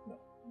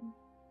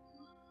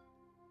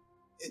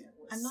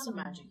 I'm not a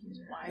magic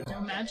user. Why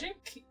no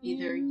magic?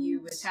 Either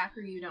you is- attack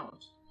or you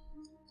don't.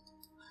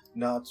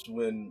 Not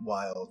when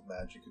wild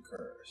magic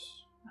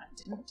occurs. I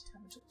didn't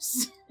have a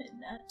choice in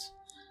that.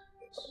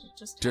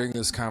 Just During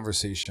this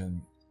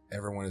conversation,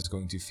 everyone is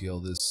going to feel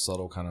this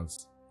subtle kind of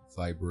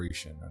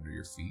vibration under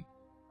your feet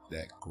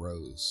that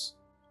grows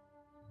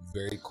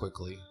very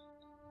quickly,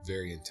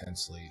 very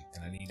intensely,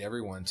 and I need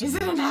everyone to Is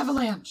it an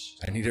avalanche?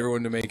 I need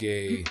everyone to make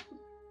a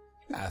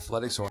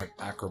athletics or an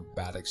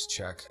acrobatics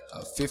check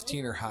of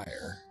 15 or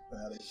higher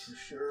That is for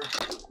sure.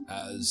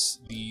 as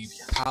the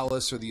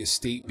palace or the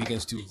estate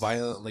begins to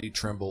violently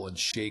tremble and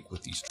shake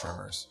with these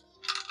tremors.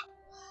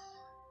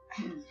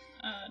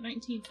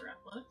 19 for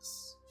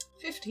athletics.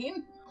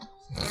 15.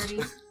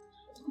 30.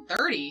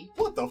 30.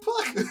 What the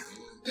fuck?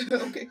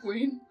 Okay,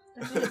 queen.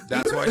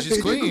 That's why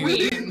she's queen.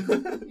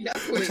 Queen. Yeah,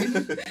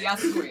 queen.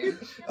 Yes, queen.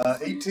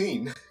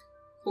 18.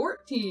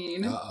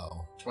 14.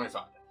 Uh-oh.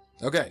 25.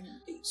 Okay,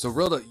 so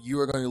Rilda, you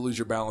are going to lose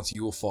your balance.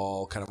 You will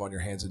fall kind of on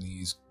your hands and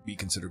knees, be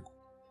considered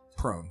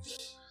prone.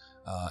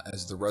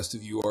 As the rest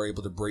of you are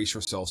able to brace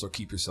yourselves or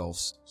keep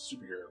yourselves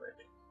Superhero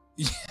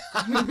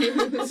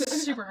landing.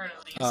 Super hard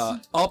at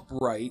least.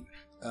 upright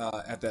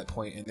at that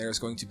point, and there's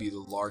going to be the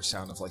large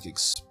sound of like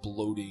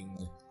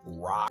exploding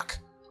rock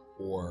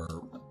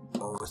or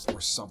earth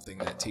or something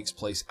that takes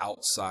place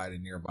outside a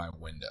nearby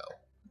window.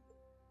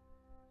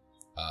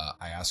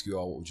 I ask you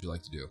all, what would you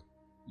like to do?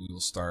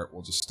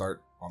 We'll just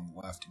start on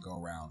the left and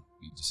go around.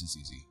 Be just as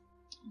easy.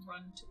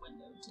 Run to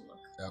window to look.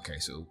 Okay,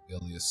 so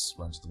Ilias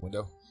runs to the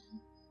window.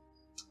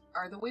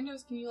 Are the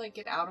windows, can you like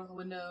get out of the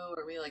window?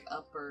 Are we like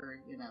up or,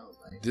 you know,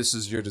 like. This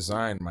is your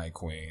design, my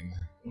queen.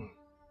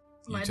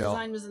 My You tell.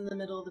 design was in the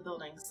middle of the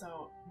building,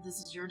 so this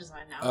is your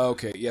design now.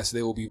 Okay, yes,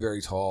 they will be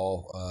very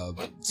tall,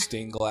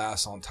 stained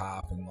glass on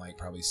top, and like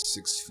probably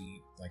 6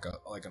 feet,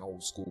 like an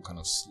old school kind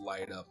of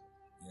slide up,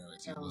 you know,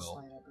 if you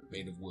will,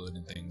 made of wood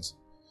and things.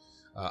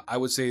 I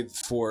would say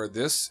for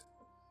this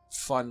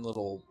fun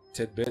little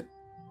tidbit,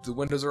 the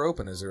windows are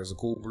open as there's a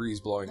cool breeze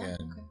blowing Yeah,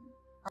 in. okay.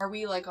 Are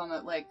we like on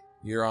the like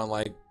You're on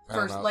like I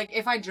don't first? know. Like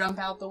if I jump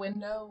out the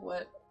window,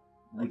 what?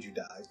 Would you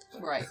die?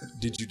 Right.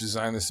 Did you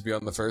design this to be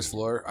on the first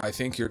floor? I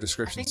think your I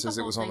description think says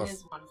the it whole was on thing the.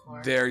 is one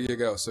floor. There you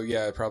go. So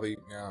yeah, probably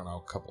I don't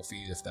know, a couple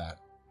feet if that,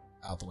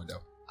 out the window.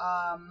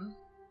 I'm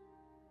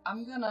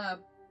gonna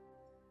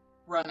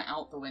run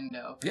out the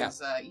window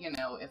because you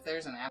know, if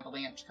there's an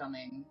avalanche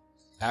coming,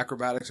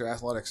 Acrobatics or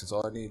athletics, that's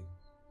all I need.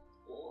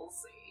 we'll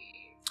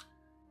see.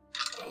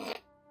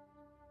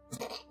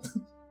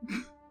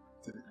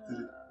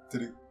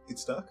 Did it get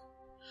stuck?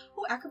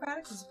 Oh,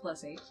 acrobatics is a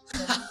 +8.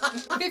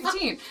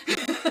 15.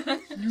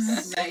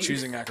 Nice.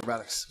 Choosing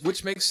acrobatics,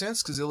 which makes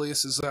sense because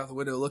Ilias is out the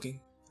window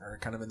looking, or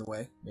kind of in the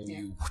way. Maybe Yeah.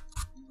 you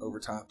over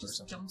top or Just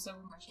something. jumps over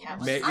my Yeah.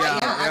 shoulder. Yeah,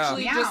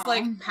 actually yeah. just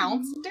like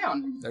pounce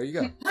down. There you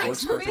go. Nice,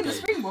 Works we're in the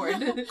perfectly.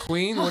 springboard.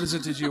 Queen, what is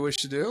it did you wish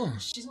to do?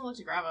 She's gonna look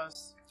to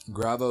Gravos.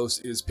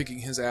 Gravos is picking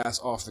his ass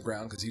off the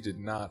ground because he did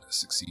not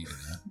succeed in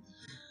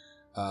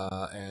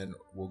that. And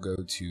we'll go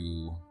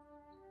to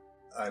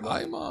I'm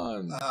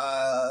Aimon.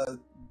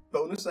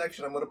 Bonus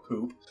action, I'm gonna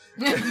poop.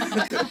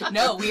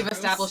 No, we've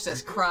established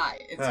this. Cry.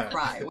 It's a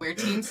cry. We're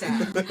team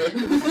sad.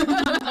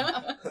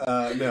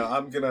 No,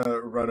 I'm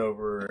gonna run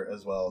over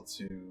as well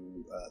to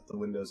the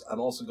windows. I'm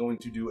also going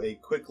to do a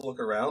quick look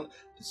around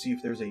to see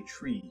if there's a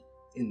tree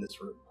in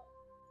this room.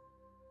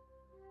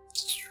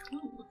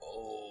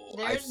 Oh,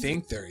 I There's-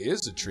 think there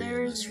is a tree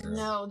in this room.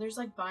 No, there's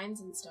like vines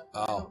and stuff.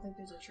 But I Oh. don't think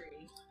there's a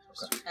tree.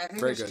 I think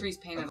Very there's good. trees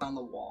painted on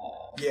the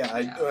wall. Yeah,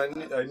 I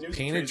knew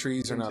Painted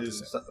trees are not the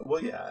into same.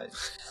 Well, yeah.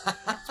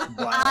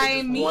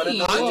 I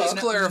mean- I'm just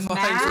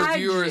clarifying for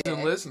viewers and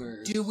Magic.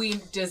 listeners.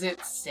 Does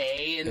it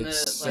say in It the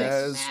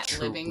says like matte tree.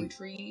 living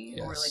tree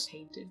or Yes. like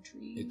painted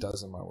tree? It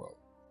does in my world.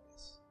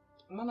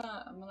 I'm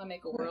gonna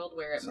make a world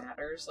where it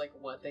matters like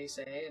what they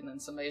say, and then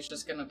somebody's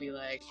just gonna be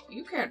like,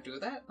 "You can't do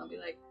that." And I'll be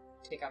like,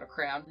 "Take out a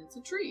crown. It's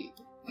a tree."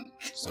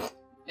 So Okay.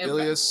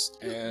 Ilias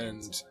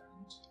and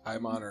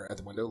Aimon are at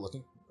the window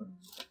looking.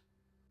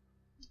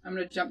 I'm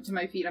gonna jump to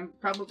my feet. I'm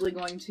probably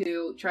going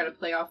to try to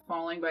play off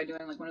falling by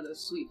doing like one of those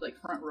sweet like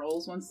front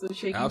rolls once the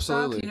shaking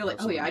Absolutely, stops. You know,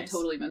 like oh yeah, I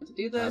absolutely. totally meant to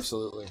do this.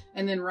 Absolutely.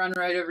 And then run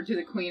right over to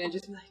the queen and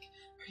just be like,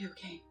 "Are you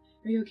okay?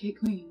 Are you okay,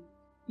 queen?"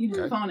 You know,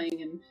 Okay.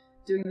 fawning and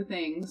doing the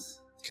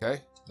things.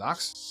 Okay.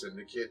 Nox?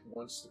 Syndicate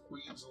wants the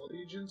Queen's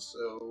allegiance,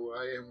 so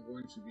I am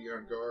going to be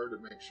on guard to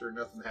make sure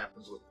nothing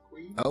happens with the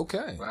Queen.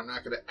 Okay. But I'm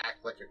not going to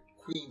act like a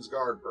Queen's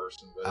Guard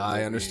person. But I will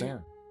be understand.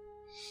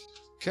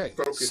 Okay.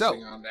 Focusing So,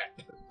 on that.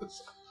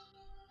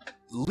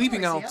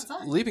 leaping Oh, I see out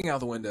outside. leaping out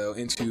the window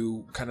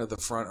into kind of the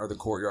front or the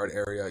courtyard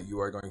area, you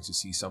are going to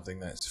see something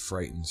that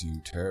frightens you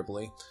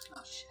terribly.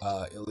 Oh,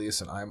 shit. Ilias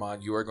and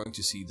Aimon, you are going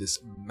to see this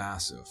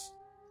massive,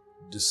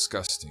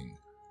 disgusting,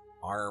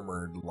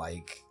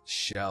 armored-like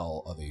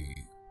shell of a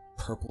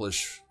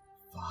purplish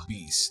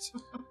beast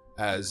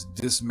as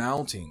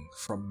dismounting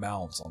from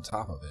mounts on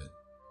top of it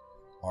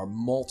are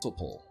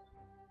multiple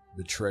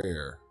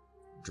betrayer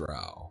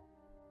drow.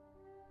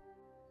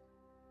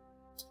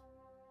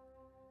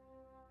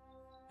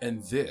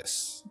 And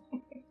this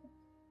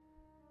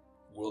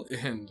will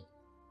end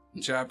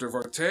the chapter of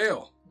our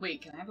tale.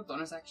 Wait, can I have a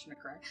bonus action to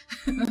cry?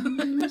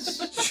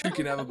 You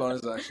can have a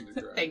bonus action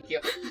to cry. Thank you.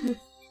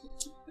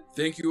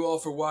 Thank you all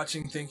for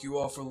watching. Thank you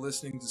all for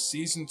listening to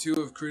Season 2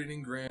 of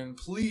Creating Grin.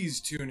 Please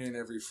tune in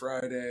every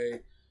Friday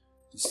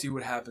to see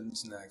what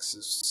happens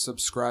next.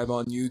 Subscribe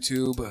on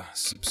YouTube.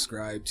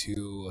 Subscribe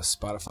to a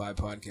Spotify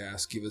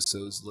podcast. Give us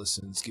those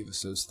listens. Give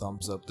us those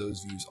thumbs up,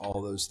 those views,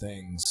 all those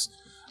things.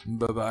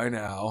 Bye-bye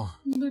now.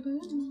 Bye-bye.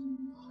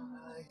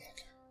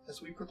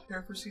 As we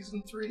prepare for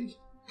Season 3.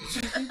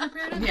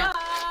 Yeah.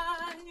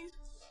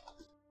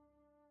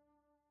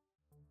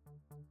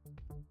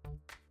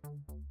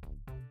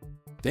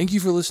 Thank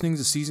you for listening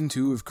to Season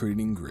 2 of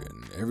Creating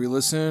Grin. Every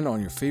listen on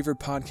your favorite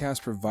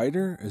podcast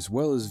provider, as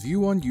well as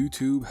view on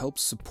YouTube,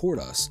 helps support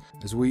us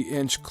as we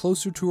inch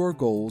closer to our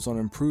goals on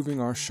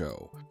improving our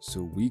show,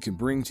 so we can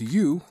bring to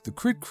you, the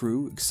Crit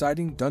Crew,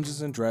 exciting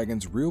Dungeons &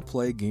 Dragons real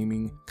play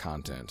gaming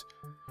content.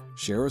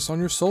 Share us on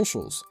your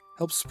socials.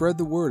 Help spread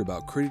the word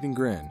about Creating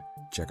Grin.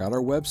 Check out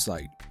our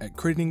website at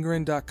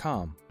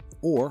creatinggrin.com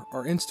or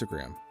our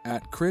Instagram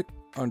at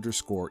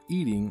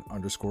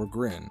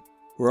crit_eating_grin.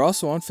 We're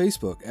also on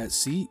Facebook at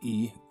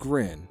CE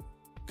Grin,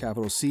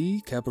 capital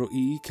C, capital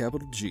E,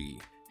 capital G.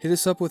 Hit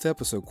us up with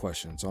episode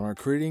questions on our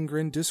Creating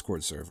Grin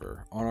Discord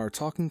server, on our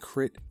Talking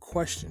Crit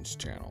Questions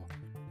channel.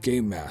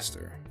 Game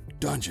Master,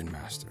 Dungeon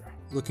Master,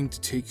 looking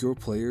to take your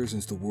players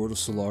into the world of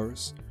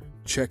Solaris?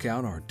 Check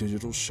out our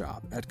digital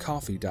shop at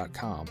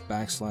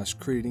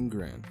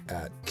ko-fi.com/creatinggrin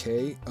at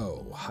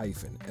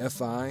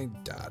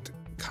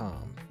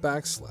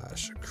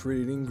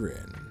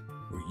ko-fi.com/creatinggrin.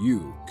 where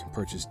you can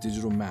purchase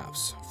digital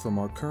maps from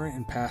our current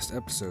and past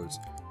episodes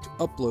to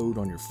upload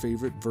on your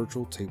favorite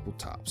virtual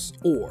tabletops,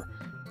 or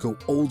go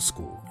old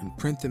school and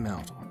print them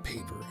out on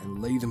paper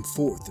and lay them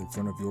forth in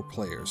front of your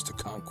players to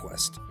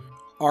conquest.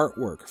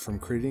 Artwork from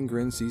Creating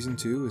Grin Season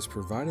 2 is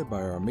provided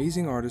by our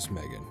amazing artist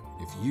Megan.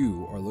 If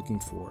you are looking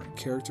for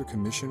character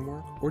commission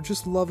work or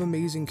just love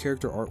amazing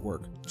character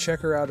artwork, check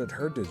her out at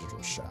her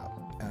digital shop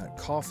at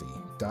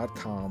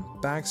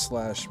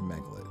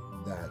ko-fi.com/meglet.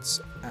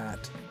 That's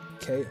at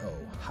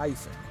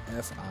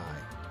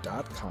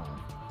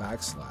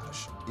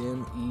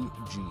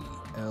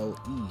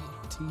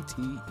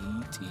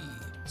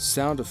ko-fi.com/meglettet.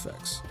 Sound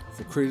effects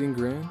for Creating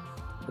Grin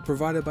are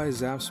provided by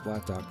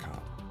zapsplat.com.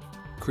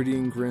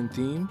 Creating Grin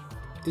theme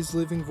is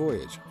Living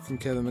Voyage from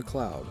Kevin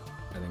MacLeod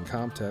at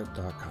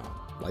Incomtech.com.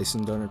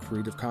 Licensed under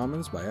Creative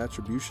Commons by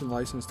Attribution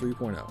License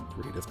 3.0.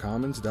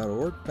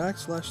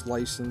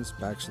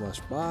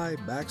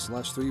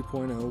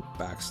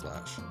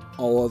 creativecommons.org/license/by/3.0/.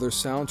 All other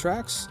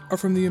soundtracks are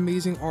from the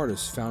amazing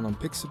artists found on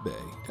Pixabay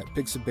at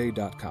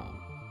pixabay.com.